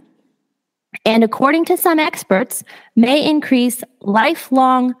system. And according to some experts, may increase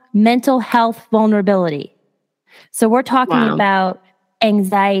lifelong mental health vulnerability. So we're talking about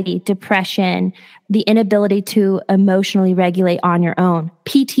anxiety, depression, the inability to emotionally regulate on your own,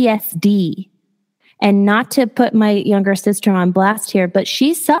 PTSD. And not to put my younger sister on blast here, but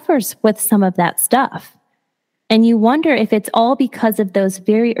she suffers with some of that stuff. And you wonder if it's all because of those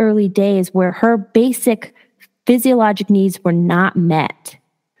very early days where her basic physiologic needs were not met.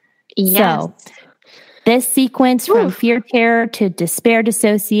 Yes. So this sequence from fear terror to despair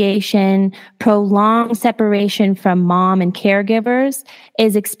dissociation, prolonged separation from mom and caregivers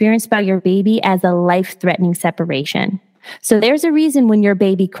is experienced by your baby as a life-threatening separation. So there's a reason when your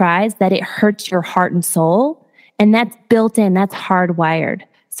baby cries that it hurts your heart and soul, and that's built in, that's hardwired.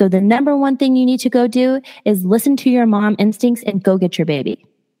 So the number one thing you need to go do is listen to your mom instincts and go get your baby.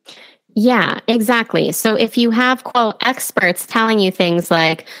 Yeah, exactly. So if you have, quote, experts telling you things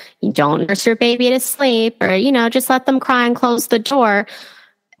like, you don't nurse your baby to sleep, or, just let them cry and close the door,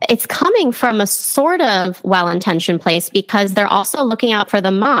 it's coming from a sort of well-intentioned place because they're also looking out for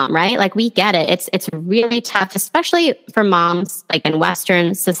the mom, right? Like, we get it. It's really tough, especially for moms, like in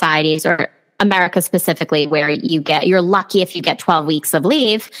Western societies or America specifically, where you're lucky if you get 12 weeks of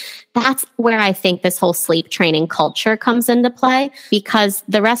leave. That's where I think this whole sleep training culture comes into play, because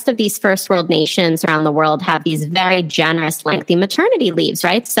the rest of these first world nations around the world have these very generous, lengthy maternity leaves,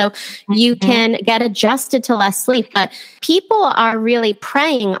 right? So you can get adjusted to less sleep, but people are really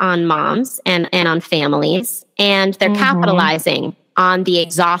preying on moms and on families, and they're capitalizing on the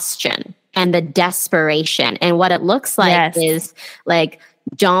exhaustion and the desperation. And what it looks like is like,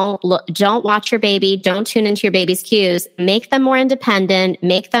 don't watch your baby. Don't tune into your baby's cues. Make them more independent.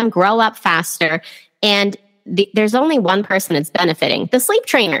 Make them grow up faster. And there's only one person it's benefiting: the sleep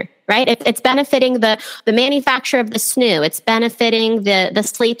trainer, right? It's benefiting the manufacturer of the snoo. It's benefiting the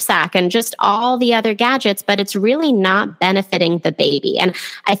sleep sack and just all the other gadgets, but it's really not benefiting the baby. And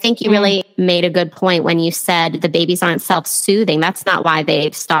I think you really made a good point when you said the babies aren't self-soothing. That's not why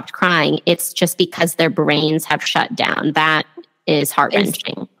they've stopped crying. It's just because their brains have shut down. That is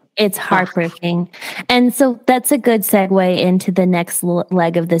heart-wrenching. It's heartbreaking. And so that's a good segue into the next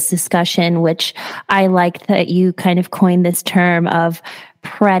leg of this discussion, which I like that you kind of coined this term of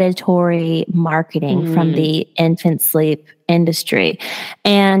predatory marketing from the infant sleep industry.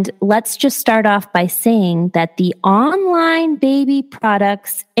 And let's just start off by saying that the online baby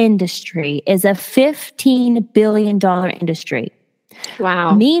products industry is a $15 billion industry.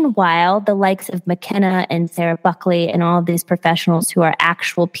 Wow. Meanwhile, the likes of McKenna and Sarah Buckley and all of these professionals who are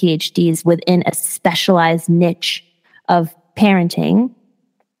actual PhDs within a specialized niche of parenting,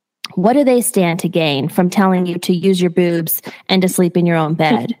 what do they stand to gain from telling you to use your boobs and to sleep in your own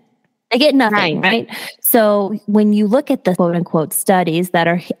bed? They get nothing, right? So when you look at the quote unquote studies that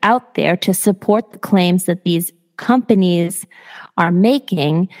are out there to support the claims that these companies are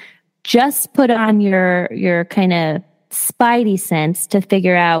making, just put on your kind of spidey sense to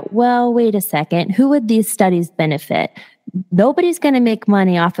figure out, well, wait a second, who would these studies benefit? Nobody's going to make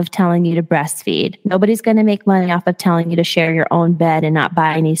money off of telling you to breastfeed. Nobody's going to make money off of telling you to share your own bed and not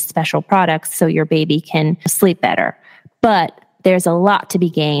buy any special products so your baby can sleep better. But there's a lot to be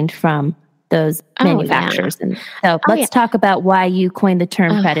gained from those manufacturers. And so let's talk about why you coined the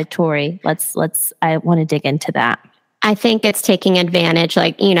term predatory. I want to dig into that. I think it's taking advantage,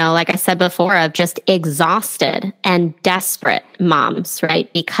 like I said before, of just exhausted and desperate moms,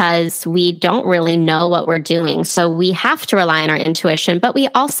 right? Because we don't really know what we're doing. So we have to rely on our intuition, but we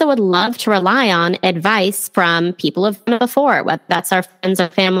also would love to rely on advice from people who've done it before, whether that's our friends or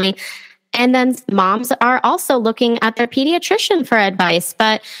family. And then moms are also looking at their pediatrician for advice.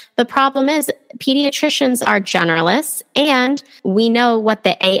 But the problem is pediatricians are generalists, and we know what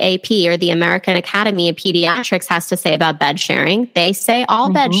the AAP, or the American Academy of Pediatrics, has to say about bed sharing. They say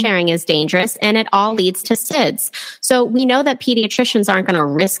all bed sharing is dangerous and it all leads to SIDS. So we know that pediatricians aren't going to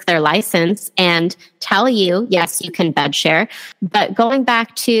risk their license and tell you, yes, you can bed share. But going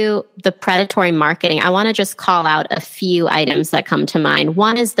back to the predatory marketing, I want to just call out a few items that come to mind.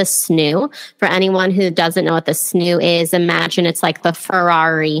 One is the snoo. For anyone who doesn't know what the snoo is, imagine it's like the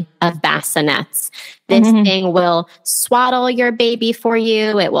Ferrari of bassinets. This thing will swaddle your baby for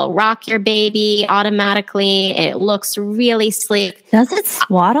you. It will rock your baby automatically. It looks really sleek. Does it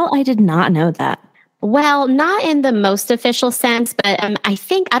swaddle? I did not know that. Well, not in the most official sense, but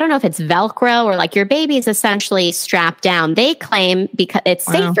I don't know if it's Velcro or like your baby is essentially strapped down. They claim because it's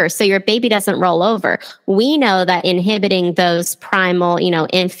safer, so your baby doesn't roll over. We know that inhibiting those primal,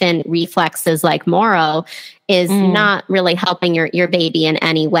 infant reflexes like Moro is not really helping your baby in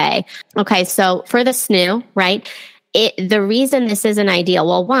any way. Okay, so for the snoo, right? The reason this isn't ideal,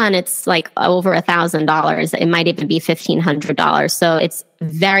 well, one, it's like over $1,000. It might even be $1,500. So it's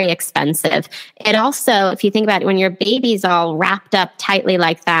very expensive. It also, if you think about it, when your baby's all wrapped up tightly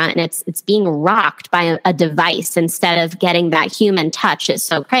like that, and it's being rocked by a device instead of getting that human touch it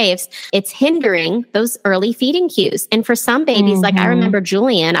so craves, it's hindering those early feeding cues. And for some babies, like I remember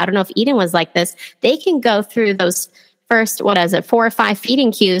Julian, I don't know if Eden was like this, they can go through those first, 4 or 5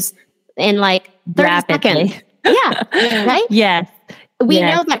 feeding cues in like 30 seconds. Yeah, right? Yes. We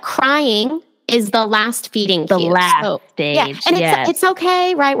know that crying is the last feeding cue. The last stage. Yeah. And it's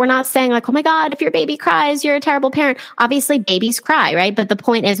okay, right? We're not saying like, oh my God, if your baby cries, you're a terrible parent. Obviously, babies cry, right? But the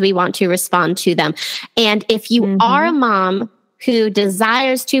point is we want to respond to them. And if you are a mom who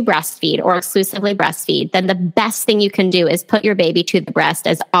desires to breastfeed or exclusively breastfeed, then the best thing you can do is put your baby to the breast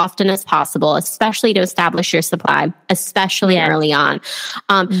as often as possible, especially to establish your supply, especially early on.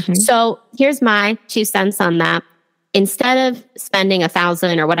 So here's my 2 cents on that. Instead of spending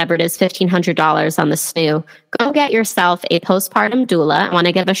 $1,000 or whatever it is, $1,500 on the snoo, go get yourself a postpartum doula. I want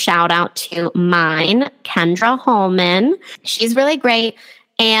to give a shout out to mine, Kendra Holman. She's really great.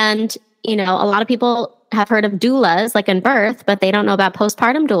 And, a lot of people have heard of doulas like in birth, but they don't know about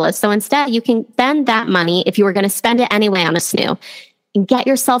postpartum doulas. So instead, you can spend that money, if you were going to spend it anyway on a snoo, and get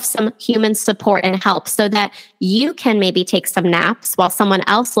yourself some human support and help so that you can maybe take some naps while someone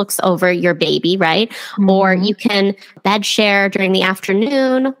else looks over your baby, right? Or you can bed share during the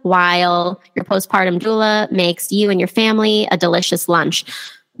afternoon while your postpartum doula makes you and your family a delicious lunch.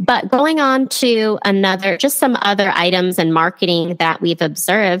 But going on to just some other items and marketing that we've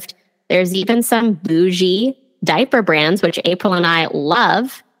observed, there's even some bougie diaper brands, which April and I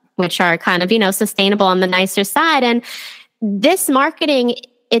love, which are kind of, sustainable on the nicer side. And this marketing,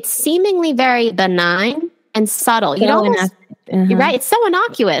 it's seemingly very benign and subtle. You're right. It's so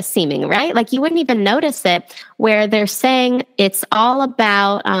innocuous seeming, right? Like you wouldn't even notice it, where they're saying it's all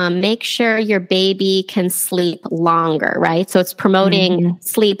about make sure your baby can sleep longer, right? So it's promoting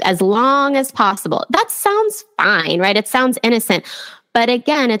sleep as long as possible. That sounds fine, right? It sounds innocent. But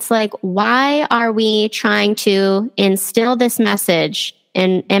again, it's like, why are we trying to instill this message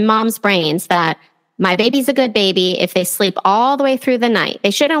in moms' brains that my baby's a good baby if they sleep all the way through the night?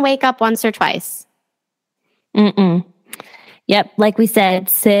 They shouldn't wake up once or twice. Yep. Like we said,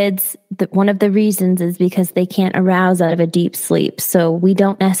 SIDS, one of the reasons is because they can't arouse out of a deep sleep. So we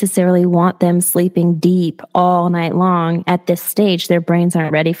don't necessarily want them sleeping deep all night long at this stage. Their brains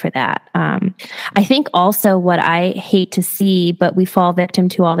aren't ready for that. I think also what I hate to see, but we fall victim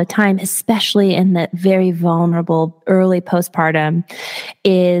to all the time, especially in the very vulnerable early postpartum,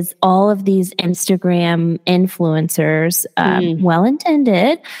 is all of these Instagram influencers,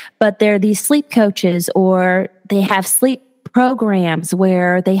 well-intended, but they're these sleep coaches, or they have sleep programs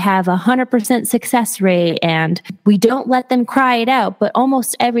where they have 100% success rate, and we don't let them cry it out, but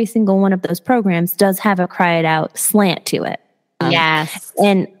almost every single one of those programs does have a cry it out slant to it. Yes.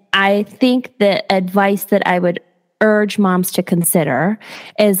 And I think the advice that I would urge moms to consider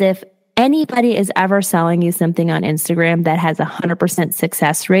is, if anybody is ever selling you something on Instagram that has 100%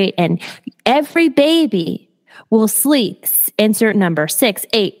 success rate and every baby will sleep insert number 6,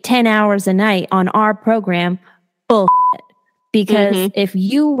 8, 10 hours a night on our program, bullshit. Because if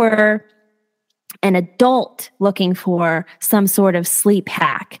you were an adult looking for some sort of sleep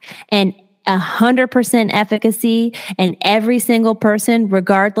hack and 100% efficacy, and every single person,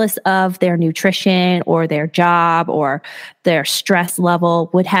 regardless of their nutrition or their job or their stress level,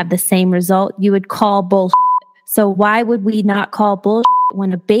 would have the same result, you would call bullshit. So why would we not call bullshit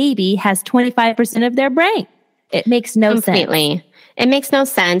when a baby has 25% of their brain? It makes no sense. It makes no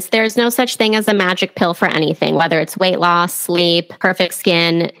sense. There's no such thing as a magic pill for anything, whether it's weight loss, sleep, perfect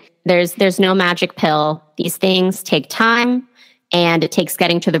skin. There's no magic pill. These things take time, and it takes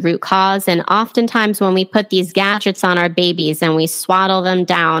getting to the root cause. And oftentimes when we put these gadgets on our babies and we swaddle them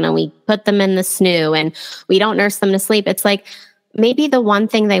down and we put them in the snoo and we don't nurse them to sleep, it's like maybe the one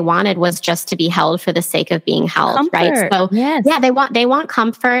thing they wanted was just to be held for the sake of being held, comfort, right? So yes. Yeah, they want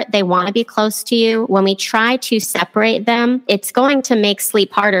comfort. They want to be close to you. When we try to separate them, it's going to make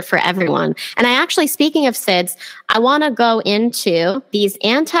sleep harder for everyone. And I actually, speaking of SIDS, I want to go into these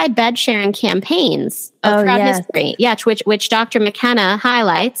anti-bed sharing campaigns throughout history. Yeah, which Dr. McKenna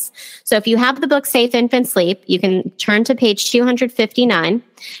highlights. So if you have the book Safe Infant Sleep, you can turn to page 259.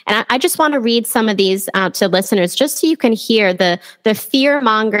 And I just want to read some of these out to listeners just so you can hear the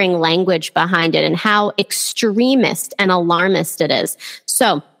fear-mongering language behind it and how extremist and alarmist it is.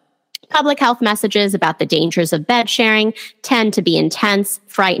 So public health messages about the dangers of bed sharing tend to be intense,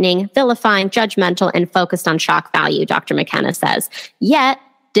 frightening, vilifying, judgmental, and focused on shock value, Dr. McKenna says. Yet,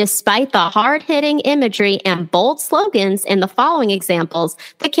 despite the hard-hitting imagery and bold slogans in the following examples,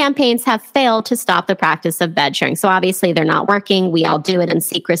 the campaigns have failed to stop the practice of bed sharing. So obviously they're not working. We all do it in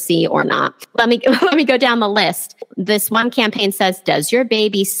secrecy or not. Let me go down the list. This one campaign says, "Does your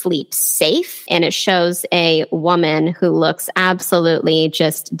baby sleep safe?" And it shows a woman who looks absolutely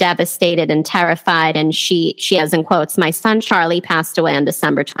just devastated and terrified. And she has in quotes, "My son Charlie passed away on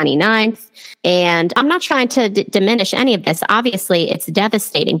December 29th. And I'm not trying to diminish any of this. Obviously, it's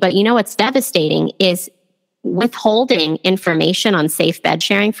devastating. But you know what's devastating is withholding information on safe bed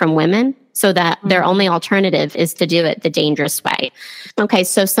sharing from women so that their only alternative is to do it the dangerous way. Okay,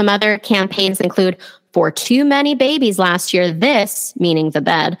 so some other campaigns include, "For too many babies last year, this," meaning the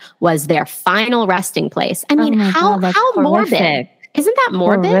bed, "was their final resting place." I mean, how morbid. Isn't that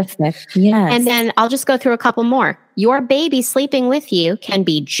morbid? Horrific. Yes. And then I'll just go through a couple more. "Your baby sleeping with you can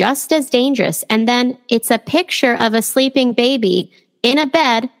be just as dangerous." And then it's a picture of a sleeping baby in a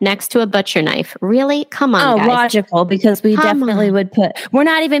bed next to a butcher knife. Really? Come on, guys. Logical, because we definitely would we're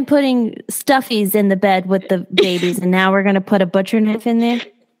not even putting stuffies in the bed with the babies, and now we're going to put a butcher knife in there?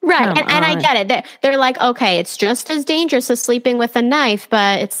 Right. And I get it. They're like, okay, it's just as dangerous as sleeping with a knife.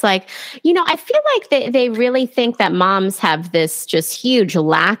 But it's like, I feel like they really think that moms have this just huge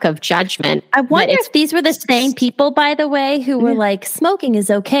lack of judgment. I wonder if these were the same people, by the way, who were like, smoking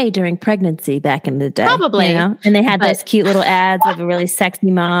is okay during pregnancy back in the day. Probably. And they had those cute little ads of a really sexy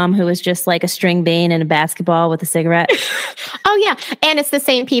mom who was just like a string bean and a basketball with a cigarette. Oh, yeah. And it's the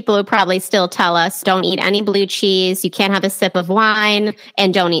same people who probably still tell us, don't eat any blue cheese, you can't have a sip of wine,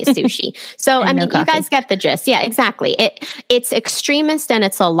 and don't eat sushi. So, I mean, you guys get the gist. Yeah, exactly. It's extremist and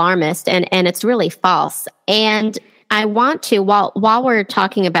it's alarmist and it's really false. And I want to, while we're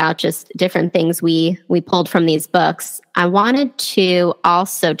talking about just different things we pulled from these books, I wanted to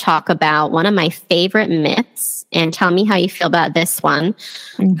also talk about one of my favorite myths and tell me how you feel about this one.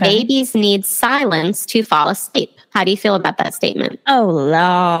 Okay. Babies need silence to fall asleep. How do you feel about that statement? Oh,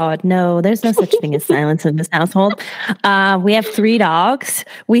 Lord, no, there's no such thing as silence in this household. We have 3 dogs.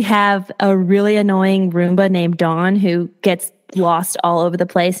 We have a really annoying Roomba named Dawn who gets lost all over the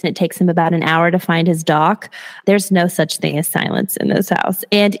place, and it takes him about an hour to find his dock. There's no such thing as silence in this house.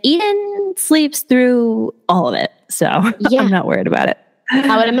 And Ian sleeps through all of it. So I'm not worried about it.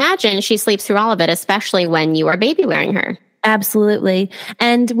 I would imagine she sleeps through all of it, especially when you are baby wearing her. Absolutely.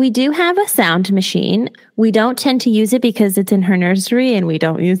 And we do have a sound machine. We don't tend to use it because it's in her nursery and we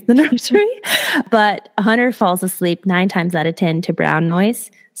don't use the nursery. But Hunter falls asleep 9 times out of 10 to brown noise.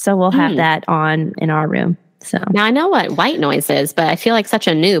 So we'll have that on in our room. So now I know what white noise is, but I feel like such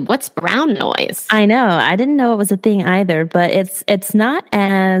a noob. What's brown noise? I know. I didn't know it was a thing either, but it's not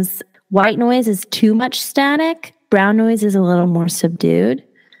as white noise is too much static. Brown noise is a little more subdued.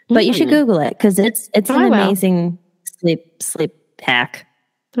 But you should Google it because it's an amazing sleep hack.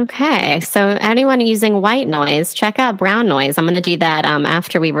 Okay, so anyone using white noise, check out brown noise. I'm going to do that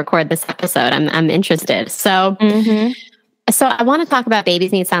after we record this episode. I'm interested. So, So I want to talk about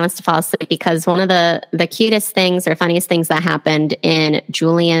babies need silence to fall asleep because one of the cutest things or funniest things that happened in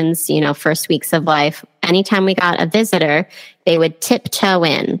Julian's, first weeks of life, anytime we got a visitor, they would tiptoe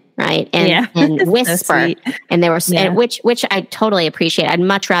in, right? And whisper. So and they were, which I totally appreciate. I'd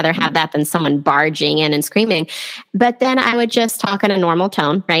much rather have that than someone barging in and screaming. But then I would just talk in a normal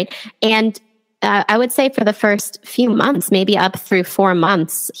tone, right? And I would say for the first few months, maybe up through 4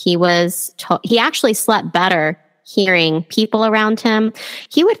 months, he actually slept better hearing people around him.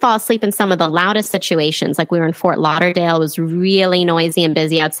 He would fall asleep in some of the loudest situations. Like we were in Fort Lauderdale, it was really noisy and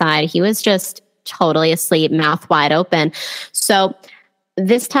busy outside. He was just totally asleep, mouth wide open. So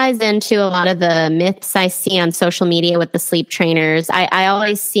this ties into a lot of the myths I see on social media with the sleep trainers. I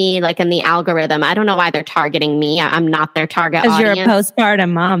always see like in the algorithm, I don't know why they're targeting me. I'm not their target audience. Because you're a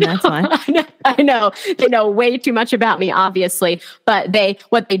postpartum mom, that's why. I know. They know way too much about me, obviously. But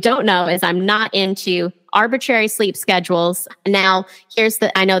what they don't know is I'm not into arbitrary sleep schedules. Now,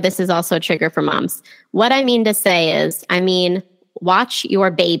 I know this is also a trigger for moms. What I mean to say is, watch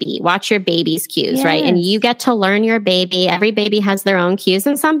your baby's cues, Yes. right? And you get to learn your baby. Every baby has their own cues,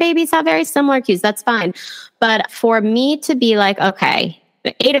 and some babies have very similar cues. That's fine. But for me to be like, okay,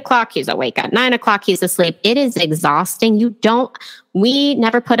 at 8 o'clock, he's awake. At 9 o'clock, he's asleep. It is exhausting. We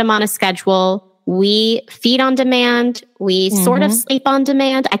never put him on a schedule. We feed on demand. We sort of sleep on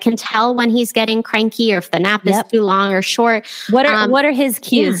demand. I can tell when he's getting cranky or if the nap is too long or short. What are his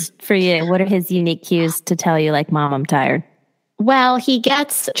cues for you? What are his unique cues to tell you, like, Mom, I'm tired? Well, he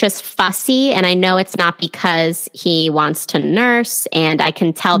gets just fussy, and I know it's not because he wants to nurse, and I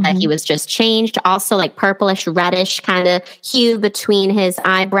can tell that he was just changed. Also, like purplish, reddish kind of hue between his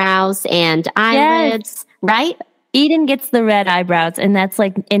eyebrows and eyelids, right? Eden gets the red eyebrows, and that's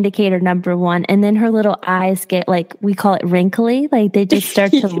like indicator number one. And then her little eyes get, like, we call it wrinkly. Like, they just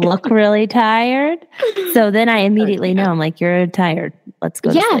start to look really tired. So then I immediately know, I'm like, you're tired. Let's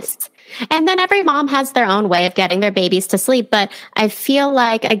go to sleep. And then every mom has their own way of getting their babies to sleep. But I feel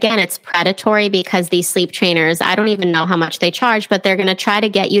like, again, it's predatory because these sleep trainers, I don't even know how much they charge, but they're going to try to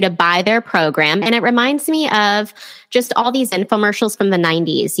get you to buy their program. And it reminds me of just all these infomercials from the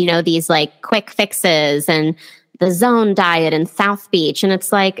 90s, these like quick fixes and the Zone diet in South Beach. And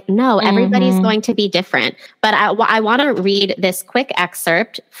it's like, no, everybody's going to be different. But I want to read this quick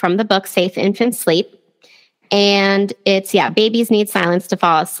excerpt from the book, Safe Infant Sleep. And it's, babies need silence to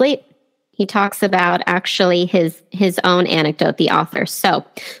fall asleep. He talks about actually his own anecdote, the author. So,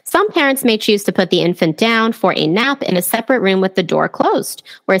 some parents may choose to put the infant down for a nap in a separate room with the door closed,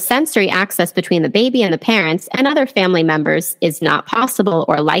 where sensory access between the baby and the parents and other family members is not possible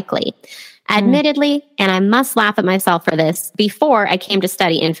or likely. Admittedly, and I must laugh at myself for this, before I came to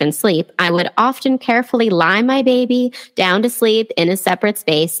study infant sleep, I would often carefully lie my baby down to sleep in a separate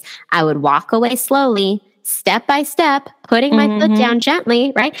space. I would walk away slowly, step by step, putting my foot down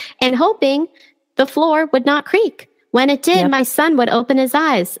gently, right? And hoping the floor would not creak. When it did, my son would open his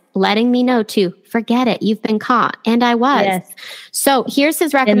eyes, letting me know to forget it. You've been caught. And I was. Yes. So here's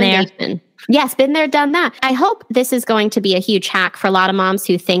his recommendation. Yes, been there, done that. I hope this is going to be a huge hack for a lot of moms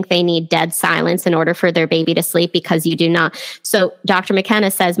who think they need dead silence in order for their baby to sleep, because you do not. So Dr. McKenna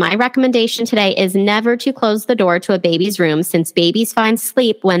says, my recommendation today is never to close the door to a baby's room, since babies find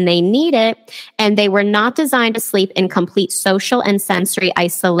sleep when they need it, and they were not designed to sleep in complete social and sensory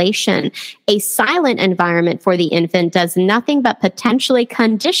isolation. A silent environment for the infant does nothing but potentially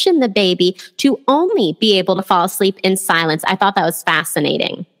condition the baby to only be able to fall asleep in silence. I thought that was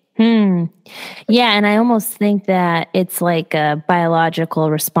fascinating. Yeah, and I almost think that it's like a biological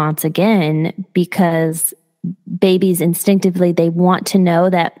response again, because babies instinctively, they want to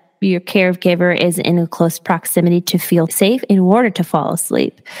know that your caregiver is in a close proximity to feel safe in order to fall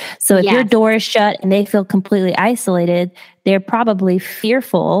asleep. So if your door is shut and they feel completely isolated, they're probably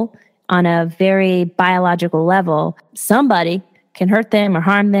fearful on a very biological level. Somebody can hurt them or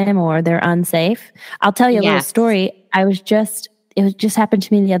harm them, or they're unsafe. I'll tell you a little story. It just happened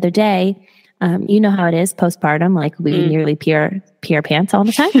to me the other day. You know how it is postpartum, like we nearly pee our pants all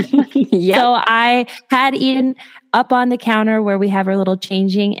the time. So I had Eden up on the counter where we have our little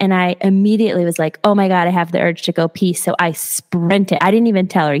changing, and I immediately was like, oh my God, I have the urge to go pee. So I sprinted. I didn't even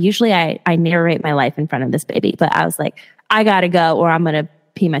tell her. Usually I narrate my life in front of this baby, but I was like, I gotta go or I'm gonna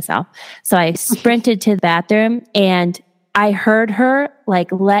pee myself. So I sprinted to the bathroom, and I heard her like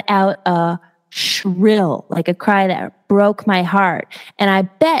let out a shrill, like a cry that broke my heart. And I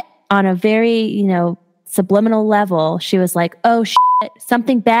bet on a very, subliminal level, she was like, oh shit,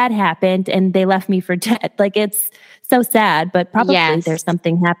 something bad happened and they left me for dead. Like, it's so sad, but probably there's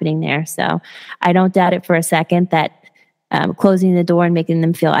something happening there. So I don't doubt it for a second that closing the door and making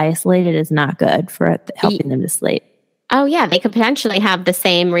them feel isolated is not good for helping them to sleep. Oh yeah, they could potentially have the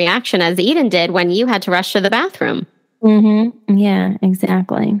same reaction as Eden did when you had to rush to the bathroom. Yeah,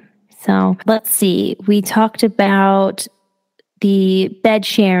 exactly. So let's see. We talked about the bed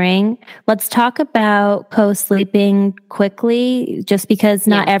sharing. Let's talk about co-sleeping quickly, just because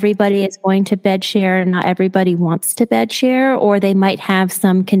not everybody is going to bed share. Not everybody wants to bed share, or they might have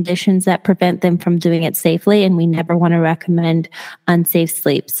some conditions that prevent them from doing it safely. And we never want to recommend unsafe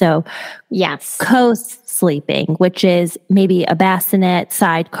sleep. So co-sleeping, which is maybe a bassinet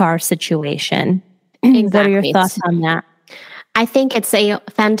sidecar situation. Exactly. What are your thoughts on that? I think it's a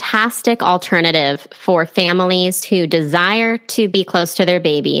fantastic alternative for families who desire to be close to their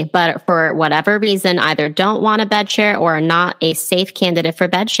baby, but for whatever reason, either don't want a bed share or are not a safe candidate for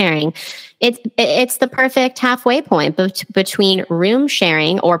bed sharing. It's the perfect halfway point between room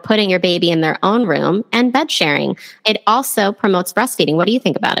sharing or putting your baby in their own room and bed sharing. It also promotes breastfeeding. What do you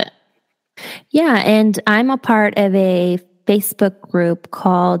think about it? Yeah, and I'm a part of a Facebook group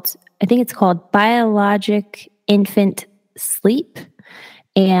called, I think it's called Biologic Infant Sleep.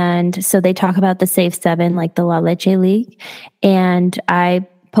 And so they talk about the Safe Seven, like the La Leche League. And I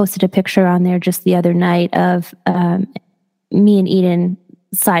posted a picture on there just the other night of me and Eden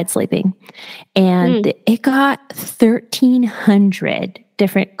side sleeping. And it got 1,300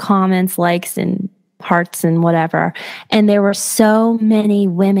 different comments, likes, and hearts and whatever. And there were so many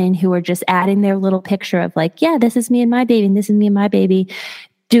women who were just adding their little picture of like, yeah, this is me and my baby, and this is me and my baby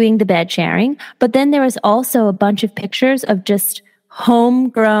doing the bed sharing. But then there was also a bunch of pictures of just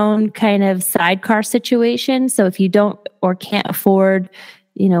homegrown kind of sidecar situation. So if you don't or can't afford,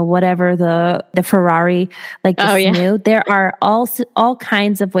 whatever the Ferrari, like this new, there are all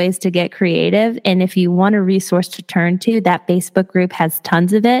kinds of ways to get creative. And if you want a resource to turn to, that Facebook group has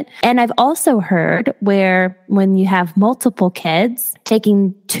tons of it. And I've also heard where when you have multiple kids,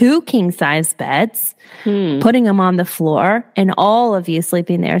 taking 2 king size beds, putting them on the floor, and all of you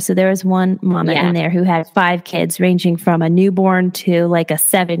sleeping there. So there was one mama in there who had 5 kids ranging from a newborn to like a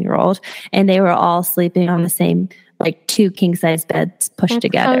 7-year-old, and they were all sleeping on the same, like 2 king size beds pushed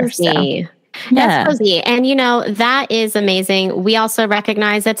together. Cozy. That's cozy. And that is amazing. We also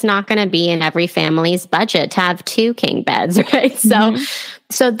recognize it's not going to be in every family's budget to have 2 king beds, right?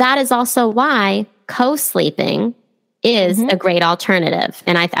 So that is also why co-sleeping is a great alternative.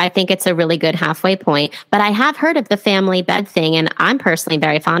 And I think it's a really good halfway point. But I have heard of the family bed thing, and I'm personally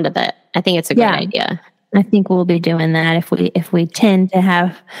very fond of it. I think it's a great idea. I think we'll be doing that if we tend to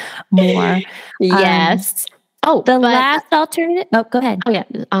have more. Yes. Last alternative. Oh, go ahead. Oh, yeah.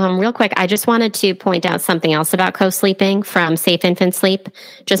 Real quick, I just wanted to point out something else about co-sleeping from Safe Infant Sleep,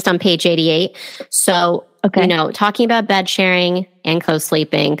 just on page 88. So, talking about bed sharing and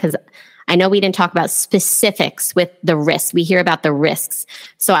co-sleeping, because I know we didn't talk about specifics with the risks. We hear about the risks.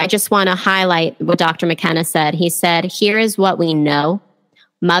 So I just want to highlight what Dr. McKenna said. He said, here is what we know.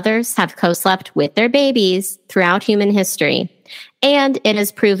 Mothers have co-slept with their babies throughout human history, and it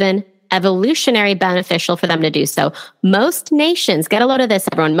has proven evolutionary beneficial for them to do so. Most nations, get a load of this,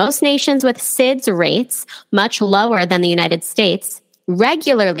 everyone, most nations with SIDS rates much lower than the United States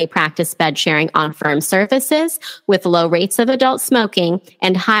regularly practice bed sharing on firm surfaces with low rates of adult smoking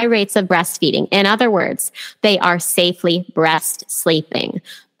and high rates of breastfeeding. In other words, they are safely breast sleeping.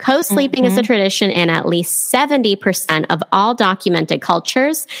 Co-sleeping is a tradition in at least 70% of all documented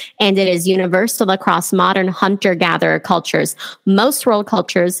cultures, and it is universal across modern hunter-gatherer cultures. Most world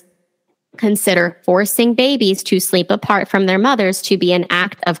cultures consider forcing babies to sleep apart from their mothers to be an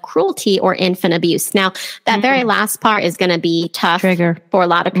act of cruelty or infant abuse. Now, that very last part is going to be tough for a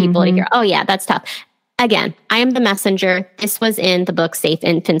lot of people to hear. Oh, yeah, that's tough. Again, I am the messenger. This was in the book Safe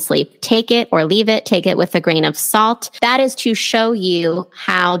Infant Sleep. Take it or leave it. Take it with a grain of salt. That is to show you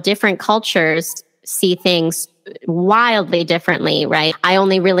how different cultures see things wildly differently, right? I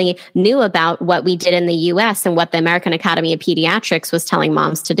only really knew about what we did in the US and what the American Academy of Pediatrics was telling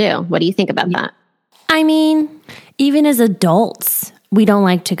moms to do. What do you think about that? I mean, even as adults, we don't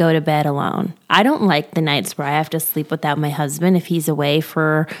like to go to bed alone. I don't like the nights where I have to sleep without my husband if he's away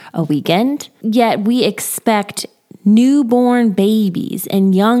for a weekend. Yet we expect newborn babies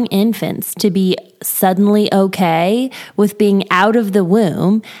and young infants to be suddenly okay with being out of the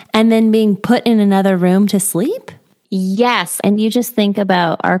womb and then being put in another room to sleep? Yes. And you just think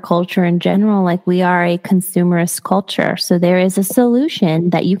about our culture in general, like we are a consumerist culture. So there is a solution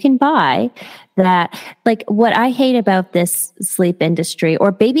that you can buy that, like what I hate about this sleep industry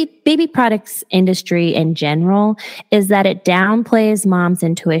or baby products industry in general is that it downplays mom's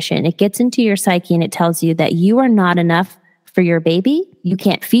intuition. It gets into your psyche and it tells you that you are not enough for your baby. You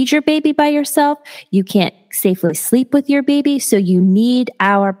can't feed your baby by yourself. You can't safely sleep with your baby. So you need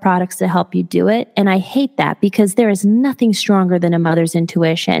our products to help you do it. And I hate that because there is nothing stronger than a mother's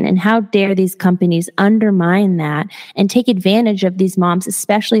intuition. And how dare these companies undermine that and take advantage of these moms,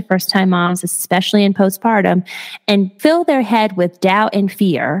 especially first-time moms, especially in postpartum, and fill their head with doubt and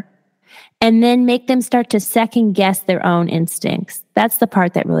fear and then make them start to second guess their own instincts. That's the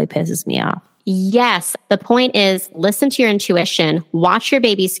part that really pisses me off. Yes. The point is listen to your intuition, watch your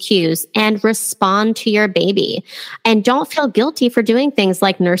baby's cues, and respond to your baby. And don't feel guilty for doing things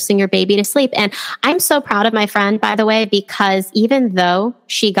like nursing your baby to sleep. And I'm so proud of my friend, by the way, because even though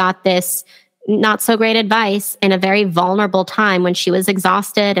she got this not so great advice in a very vulnerable time when she was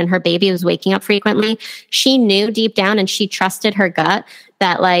exhausted and her baby was waking up frequently. She knew deep down and she trusted her gut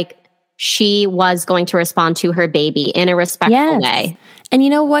that like she was going to respond to her baby in a respectful way. And you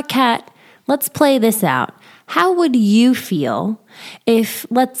know what, Kat? Let's play this out. How would you feel if,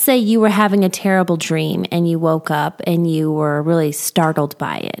 let's say, you were having a terrible dream and you woke up and you were really startled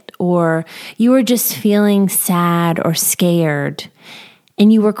by it, or you were just feeling sad or scared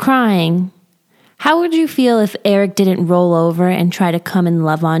and you were crying? How would you feel if Eric didn't roll over and try to come and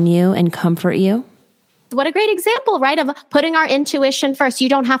love on you and comfort you? What a great example, right? Of putting our intuition first. You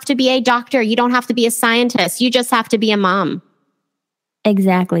don't have to be a doctor. You don't have to be a scientist. You just have to be a mom.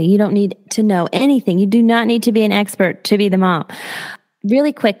 Exactly. You don't need to know anything. You do not need to be an expert to be the mom.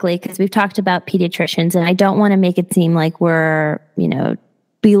 Really quickly, because we've talked about pediatricians, and I don't want to make it seem like we're,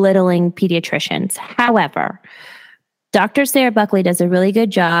 belittling pediatricians. However, Dr. Sarah Buckley does a really good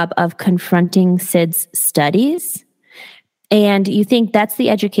job of confronting SIDS studies. And you think that's the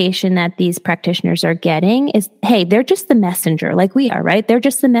education that these practitioners are getting is, hey, they're just the messenger like we are, right? They're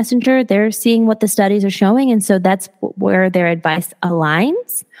just the messenger. They're seeing what the studies are showing. And so that's where their advice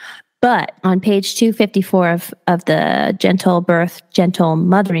aligns. But on page 254 of the Gentle Birth, Gentle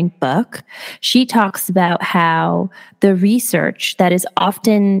Mothering book, she talks about how the research that is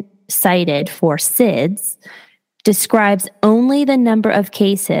often cited for SIDS describes only the number of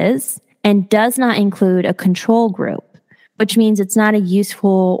cases and does not include a control group, which means it's not a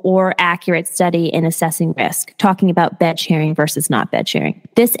useful or accurate study in assessing risk, talking about bed sharing versus not bed sharing.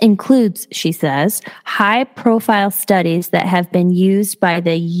 This includes, she says, high-profile studies that have been used by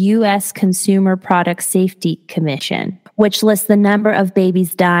the U.S. Consumer Product Safety Commission, which lists the number of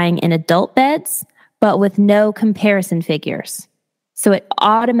babies dying in adult beds, but with no comparison figures. So it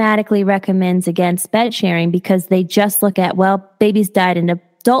automatically recommends against bed sharing because they just look at, well, babies died in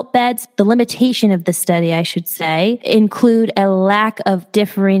adult beds. The limitation of the study, I should say, include a lack of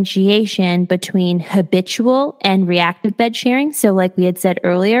differentiation between habitual and reactive bed sharing. So like we had said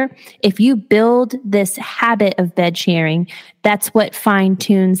earlier, if you build this habit of bed sharing, that's what fine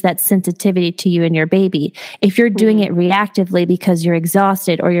tunes that sensitivity to you and your baby. If you're doing it reactively because you're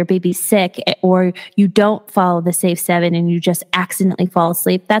exhausted or your baby's sick or you don't follow the Safe 7 and you just accidentally fall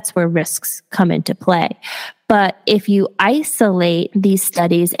asleep, that's where risks come into play. But if you isolate these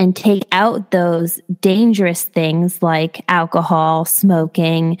studies and take out those dangerous things like alcohol,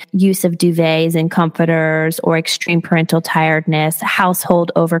 smoking, use of duvets and comforters, or extreme parental tiredness,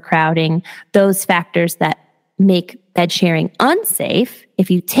 household overcrowding, those factors that make bed sharing unsafe, if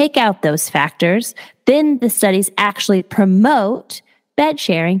you take out those factors, then the studies actually promote bed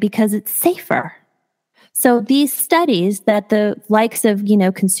sharing because it's safer. So these studies that the likes of,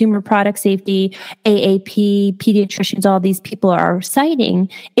 consumer product safety, AAP, pediatricians, all these people are citing,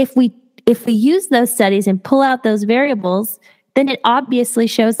 if we use those studies and pull out those variables, then it obviously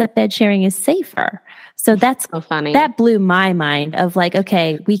shows that bed sharing is safer. So that's so funny. That blew my mind of like,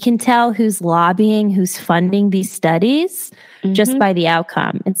 okay, we can tell who's lobbying, who's funding these studies just by the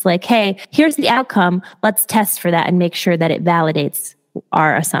outcome. It's like, hey, here's the outcome. Let's test for that and make sure that it validates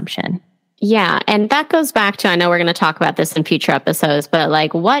our assumption. Yeah. And that goes back to, I know we're going to talk about this in future episodes, but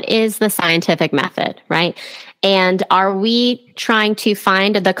like, what is the scientific method, right? And are we trying to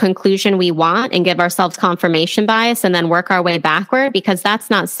find the conclusion we want and give ourselves confirmation bias and then work our way backward? Because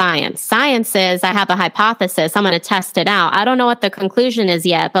that's not science. Science is, I have a hypothesis, I'm going to test it out. I don't know what the conclusion is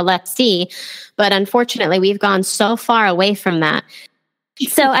yet, but let's see. But unfortunately, we've gone so far away from that.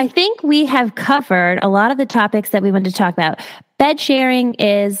 So I think we have covered a lot of the topics that we wanted to talk about. Bed sharing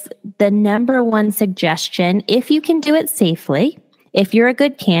is the number one suggestion if you can do it safely, if you're a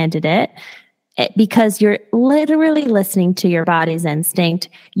good candidate, because you're literally listening to your body's instinct.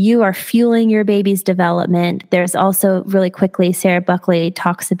 You are fueling your baby's development. There's also, really quickly, Sarah Buckley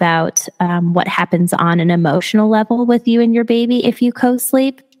talks about what happens on an emotional level with you and your baby if you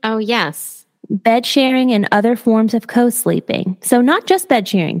co-sleep. Oh, yes. Bed sharing and other forms of co-sleeping. So not just bed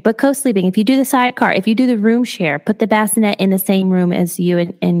sharing, but co-sleeping. If you do the sidecar, if you do the room share, put the bassinet in the same room as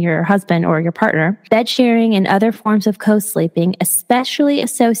you and your husband or your partner. Bed sharing and other forms of co-sleeping, especially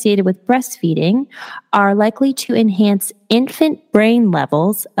associated with breastfeeding, are likely to enhance infant brain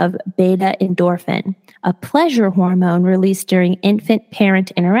levels of beta endorphin, a pleasure hormone released during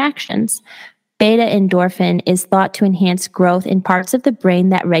infant-parent interactions. Beta endorphin is thought to enhance growth in parts of the brain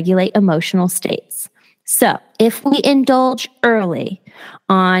that regulate emotional states. So if we indulge early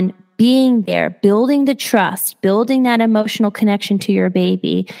on being there, building the trust, building that emotional connection to your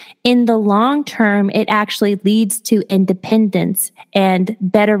baby, in the long term, it actually leads to independence and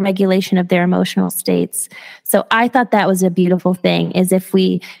better regulation of their emotional states. So I thought that was a beautiful thing, is if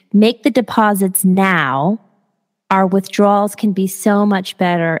we make the deposits now, our withdrawals can be so much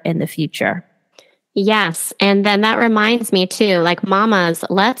better in the future. Yes. And then that reminds me too, like mamas,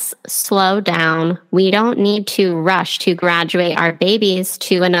 let's slow down. We don't need to rush to graduate our babies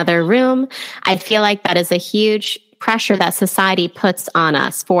to another room. I feel like that is a huge pressure that society puts on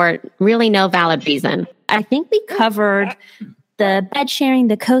us for really no valid reason. I think we covered the bed sharing,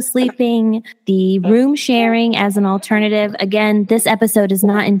 the co-sleeping, the room sharing as an alternative. Again, this episode is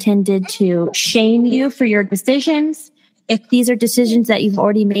not intended to shame you for your decisions. If these are decisions that you've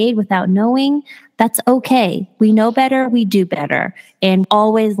already made without knowing, that's okay. We know better, we do better. And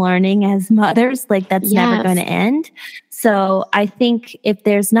always learning as mothers, like that's never going to end. So I think if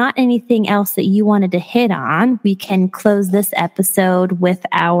there's not anything else that you wanted to hit on, we can close this episode with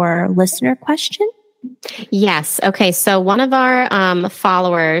our listener question. Yes. Okay. So one of our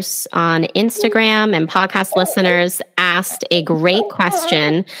followers on Instagram and podcast listeners asked a great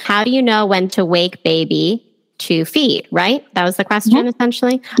question. How do you know when to wake baby to feed, right? That was the question,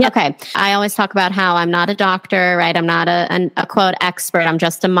 essentially? Yep. Okay. I always talk about how I'm not a doctor, right? I'm not a quote expert. I'm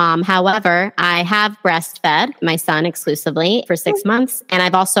just a mom. However, I have breastfed my son exclusively for 6 months. And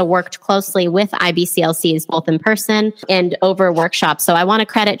I've also worked closely with IBCLCs, both in person and over workshops. So I want to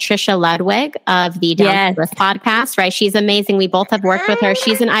credit Trisha Ludwig of the Down to Earth podcast, right? She's amazing. We both have worked with her.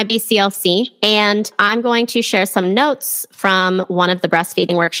 She's an IBCLC. And I'm going to share some notes from one of the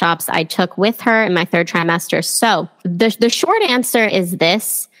breastfeeding workshops I took with her in my third trimester. So the short answer is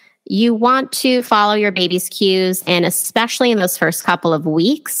this. You want to follow your baby's cues, and especially in those first couple of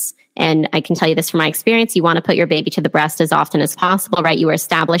weeks, and I can tell you this from my experience, you want to put your baby to the breast as often as possible, right? You are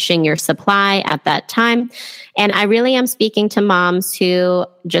establishing your supply at that time. And I really am speaking to moms who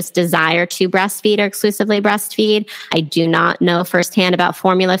just desire to breastfeed or exclusively breastfeed. I do not know firsthand about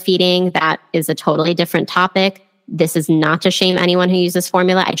formula feeding. That is a totally different topic. This is not to shame anyone who uses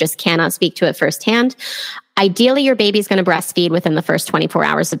formula. I just cannot speak to it firsthand. Ideally, your baby's going to breastfeed within the first 24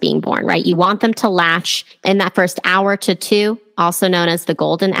 hours of being born, right? You want them to latch in that first hour to 2, also known as the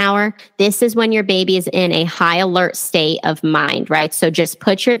golden hour. This is when your baby is in a high alert state of mind, right? So just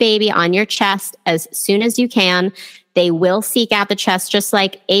put your baby on your chest as soon as you can. They will seek out the chest, just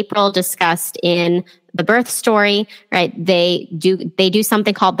like April discussed in the birth story, right? They do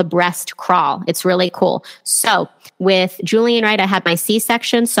something called the breast crawl. It's really cool. So with Julian, right, I had my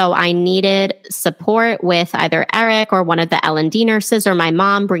C-section, so I needed support with either Eric or one of the L&D nurses or my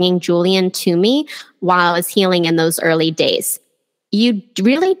mom bringing Julian to me while I was healing in those early days. You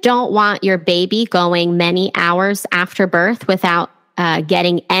really don't want your baby going many hours after birth without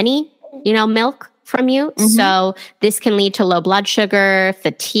getting any, milk from you. So this can lead to low blood sugar,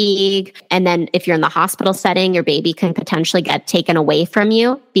 fatigue. And then if you're in the hospital setting, your baby can potentially get taken away from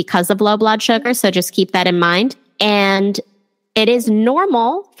you because of low blood sugar. So just keep that in mind. And it is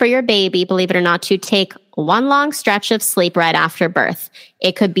normal for your baby, believe it or not, to take one long stretch of sleep right after birth.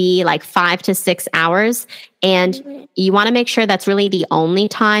 It could be like 5 to 6 hours. And you want to make sure that's really the only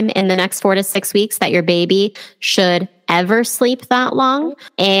time in the next 4 to 6 weeks that your baby should ever sleep that long.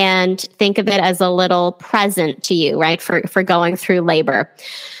 And think of it as a little present to you, right? For going through labor.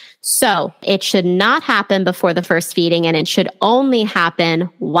 So it should not happen before the first feeding, and it should only happen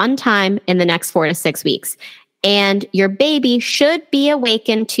one time in the next 4 to 6 weeks. And your baby should be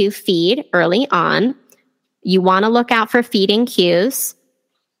awakened to feed early on. You want to look out for feeding cues.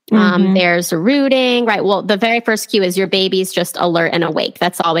 There's rooting, right? Well, the very first cue is your baby's just alert and awake.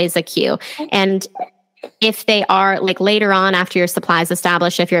 That's always a cue. And if they are like later on after your supply is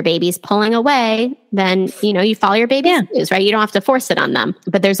established, if your baby's pulling away, then, you follow your baby's cues, right? You don't have to force it on them.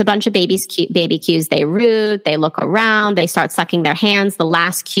 But there's a bunch of baby cues. They root, they look around, they start sucking their hands. The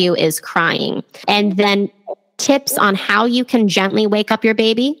last cue is crying. And then tips on how you can gently wake up your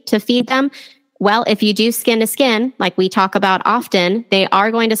baby to feed them. Well, if you do skin to skin, like we talk about often, they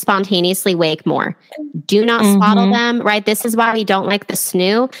are going to spontaneously wake more. Do not swaddle them, right? This is why we don't like the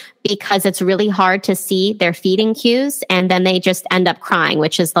snoo, because it's really hard to see their feeding cues, and then they just end up crying,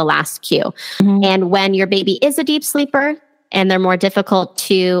 which is the last cue. And when your baby is a deep sleeper and they're more difficult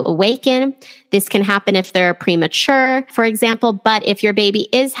to awaken, this can happen if they're premature, for example. But if your baby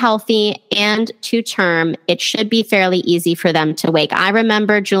is healthy and to term, it should be fairly easy for them to wake. I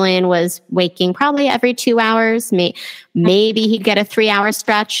remember Julian was waking probably every 2 hours. Maybe he'd get a 3-hour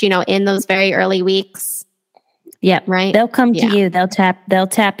stretch, in those very early weeks. Yep. Right. They'll come to you. They'll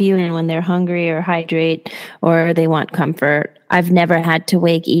tap you in when they're hungry or hydrate or they want comfort. I've never had to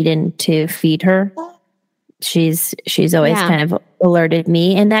wake Eden to feed her. She's always kind of alerted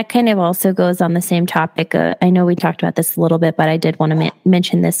me. And that kind of also goes on the same topic. I know we talked about this a little bit, but I did want to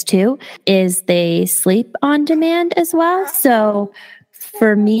mention this too, is they sleep on demand as well. So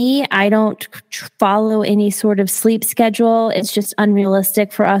for me, I don't follow any sort of sleep schedule. It's just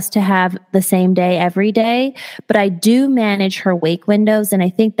unrealistic for us to have the same day every day. But I do manage her wake windows. And I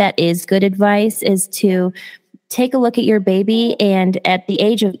think that is good advice, is to take a look at your baby, and at the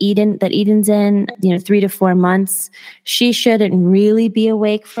age of Eden's in, 3 to 4 months, she shouldn't really be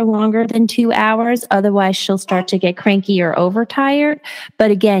awake for longer than 2 hours. Otherwise, she'll start to get cranky or overtired. But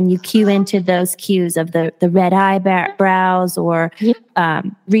again, you cue into those cues of the red eyebrows or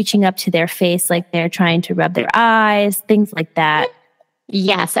reaching up to their face like they're trying to rub their eyes, things like that.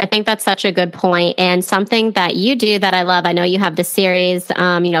 Yes, I think that's such a good point. And something that you do that I love, I know you have the series,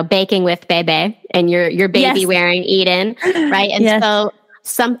 Baking with Bebe, and your baby wearing Eden, right? And so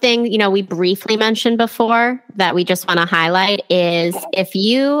something, we briefly mentioned before that we just want to highlight is if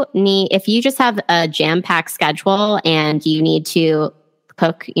you just have a jam-packed schedule and you need to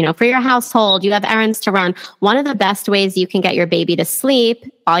cook, for your household, you have errands to run. One of the best ways you can get your baby to sleep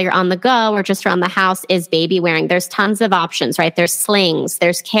while you're on the go or just around the house is baby wearing. There's tons of options, right? There's slings,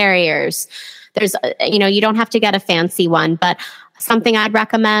 there's carriers, there's, you don't have to get a fancy one, but something I'd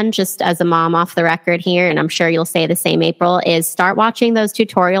recommend just as a mom off the record here, and I'm sure you'll say the same, April, is start watching those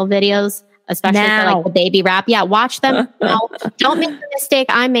tutorial videos, especially for like the baby wrap. Yeah, watch them now. Don't make the mistake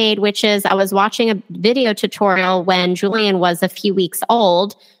I made, which is I was watching a video tutorial when Julian was a few weeks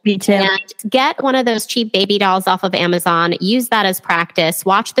old. Me too. And get one of those cheap baby dolls off of Amazon. Use that as practice.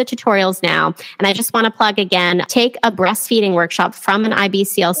 Watch the tutorials now. And I just want to plug again, take a breastfeeding workshop from an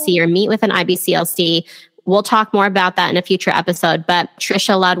IBCLC or meet with an IBCLC. We'll talk more about that in a future episode. But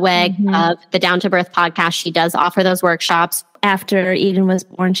Trisha Ludwig of the Down to Birth podcast, she does offer those workshops. After Eden was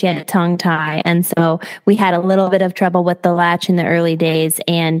born, she had a tongue tie. And so we had a little bit of trouble with the latch in the early days.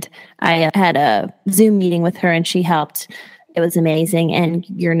 And I had a Zoom meeting with her and she helped. It was amazing. And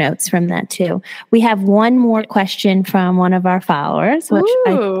your notes from that too. We have one more question from one of our followers, which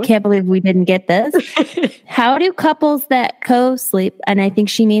I can't believe we didn't get this. How do couples that co-sleep, and I think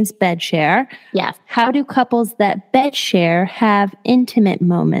she means bed share. Yes. How do couples that bed share have intimate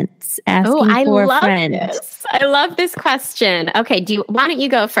moments? Asking for a friend. This. I love this question. Okay. Why don't you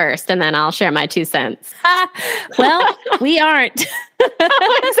go first and then I'll share my 2 cents. Well, we aren't.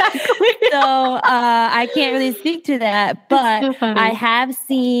 Exactly. So I can't really speak to that, but so I have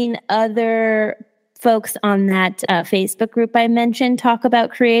seen other folks on that Facebook group I mentioned talk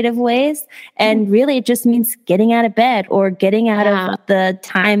about creative ways. And really it just means getting out of bed or getting out of the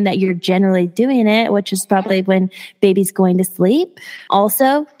time that you're generally doing it, which is probably when baby's going to sleep.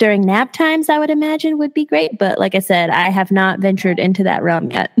 Also, during nap times, I would imagine would be great. But like I said, I have not ventured into that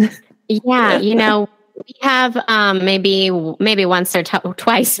realm yet. Yeah, we have maybe once or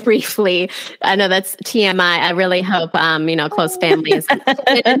twice briefly. I know that's TMI. I really hope close family is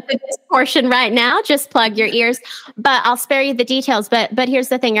in this portion right now. Just plug your ears. But I'll spare you the details. But here's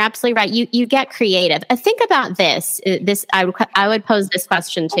the thing: you're absolutely right. You get creative. Think about this. I would pose this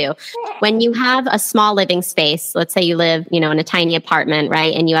question too. When you have a small living space, let's say you live in a tiny apartment,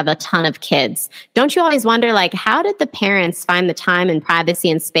 right, and you have a ton of kids. Don't you always wonder, like, how did the parents find the time and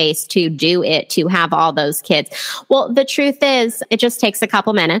privacy and space to do it, to have all those kids? Well, the truth is it just takes a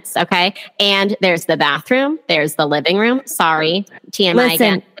couple minutes. Okay. And there's the bathroom. There's the living room. Sorry. TMI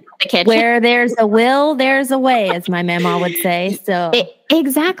again. The kitchen. Where there's a will, there's a way, as my mama would say. So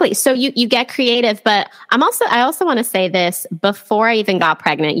exactly. So you get creative, but I also want to say this: before I even got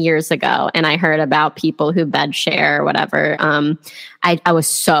pregnant years ago, and I heard about people who bed share or whatever, I was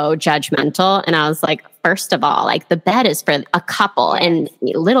so judgmental, and I was like, first of all, like the bed is for a couple, and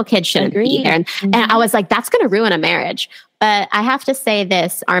little kids shouldn't be there. And I was like, that's going to ruin a marriage. But I have to say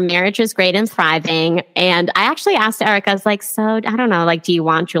this, our marriage is great and thriving. And I actually asked Eric, I was like, so I don't know, like, do you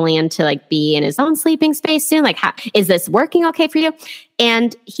want Julian to like be in his own sleeping space soon? Like, how is this working okay for you?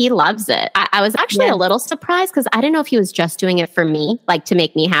 And he loves it. I was actually a little surprised because I didn't know if he was just doing it for me, like to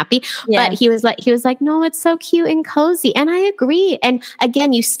make me happy. Yeah. But he was like, no, it's so cute and cozy. And I agree. And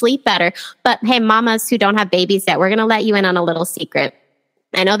again, you sleep better. But hey, mamas who don't have babies yet, we're going to let you in on a little secret.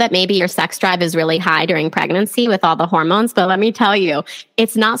 I know that maybe your sex drive is really high during pregnancy with all the hormones, but let me tell you,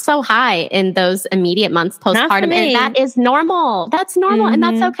 it's not so high in those immediate months postpartum. And that is normal. That's normal. And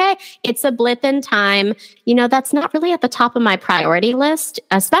that's okay. It's a blip in time. That's not really at the top of my priority list,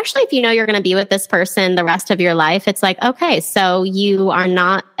 especially if you're going to be with this person the rest of your life. It's like, okay, so you are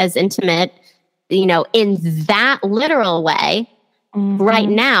not as intimate in that literal way right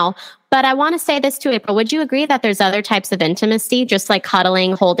now. But I want to say this too, April. Would you agree that there's other types of intimacy, just like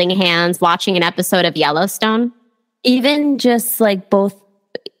cuddling, holding hands, watching an episode of Yellowstone? Even just like both,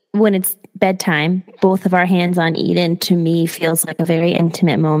 when it's bedtime, both of our hands on Eden, to me, feels like a very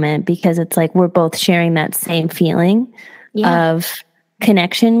intimate moment, because it's like we're both sharing that same feeling of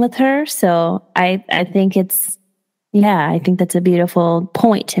connection with her. So I think I think that's a beautiful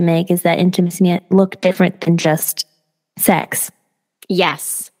point to make, is that intimacy may look different than just sex.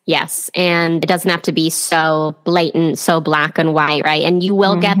 Yes. And it doesn't have to be so blatant, so black and white, right? And you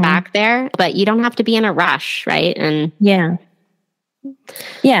will get back there, but you don't have to be in a rush, right? And yeah.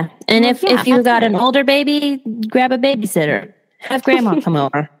 And if you got an older baby, grab a babysitter. Have grandma come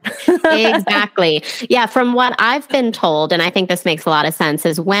over. Exactly. Yeah. From what I've been told, and I think this makes a lot of sense,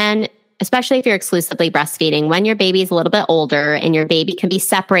 is especially if you're exclusively breastfeeding, when your baby's a little bit older and your baby can be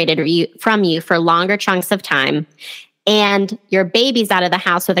separated from you for longer chunks of time, and your baby's out of the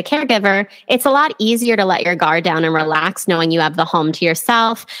house with a caregiver, it's a lot easier to let your guard down and relax knowing you have the home to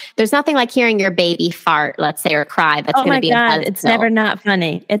yourself. There's nothing like hearing your baby fart, let's say, or cry. That's going to be it's never not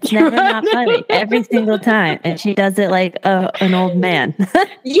funny. It's never not funny every single time. And she does it like an old man.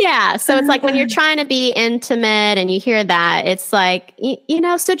 Yeah. So it's like when you're trying to be intimate and you hear that, it's like,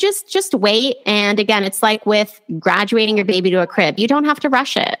 so just wait. And again, it's like with graduating your baby to a crib. You don't have to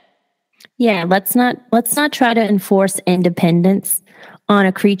rush it. Yeah, let's not try to enforce independence on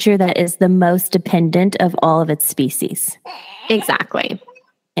a creature that is the most dependent of all of its species. Exactly.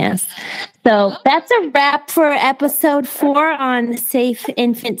 Yes. So that's a wrap for episode 4 on safe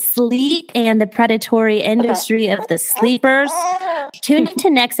infant sleep and the predatory industry of the sleepers. Tune into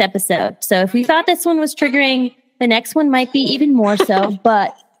next episode. So if we thought this one was triggering, the next one might be even more so,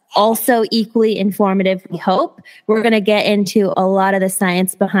 but also equally informative, we hope. We're going to get into a lot of the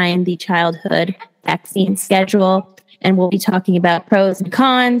science behind the childhood vaccine schedule, and we'll be talking about pros and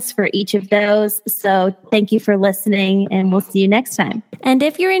cons for each of those. So thank you for listening, and we'll see you next time. And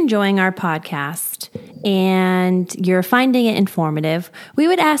if you're enjoying our podcast and you're finding it informative, we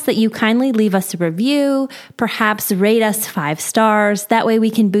would ask that you kindly leave us a review, perhaps rate us 5 stars. That way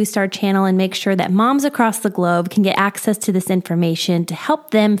we can boost our channel and make sure that moms across the globe can get access to this information to help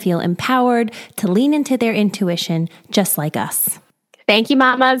them feel empowered to lean into their intuition just like us. Thank you,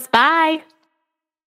 mamas. Bye.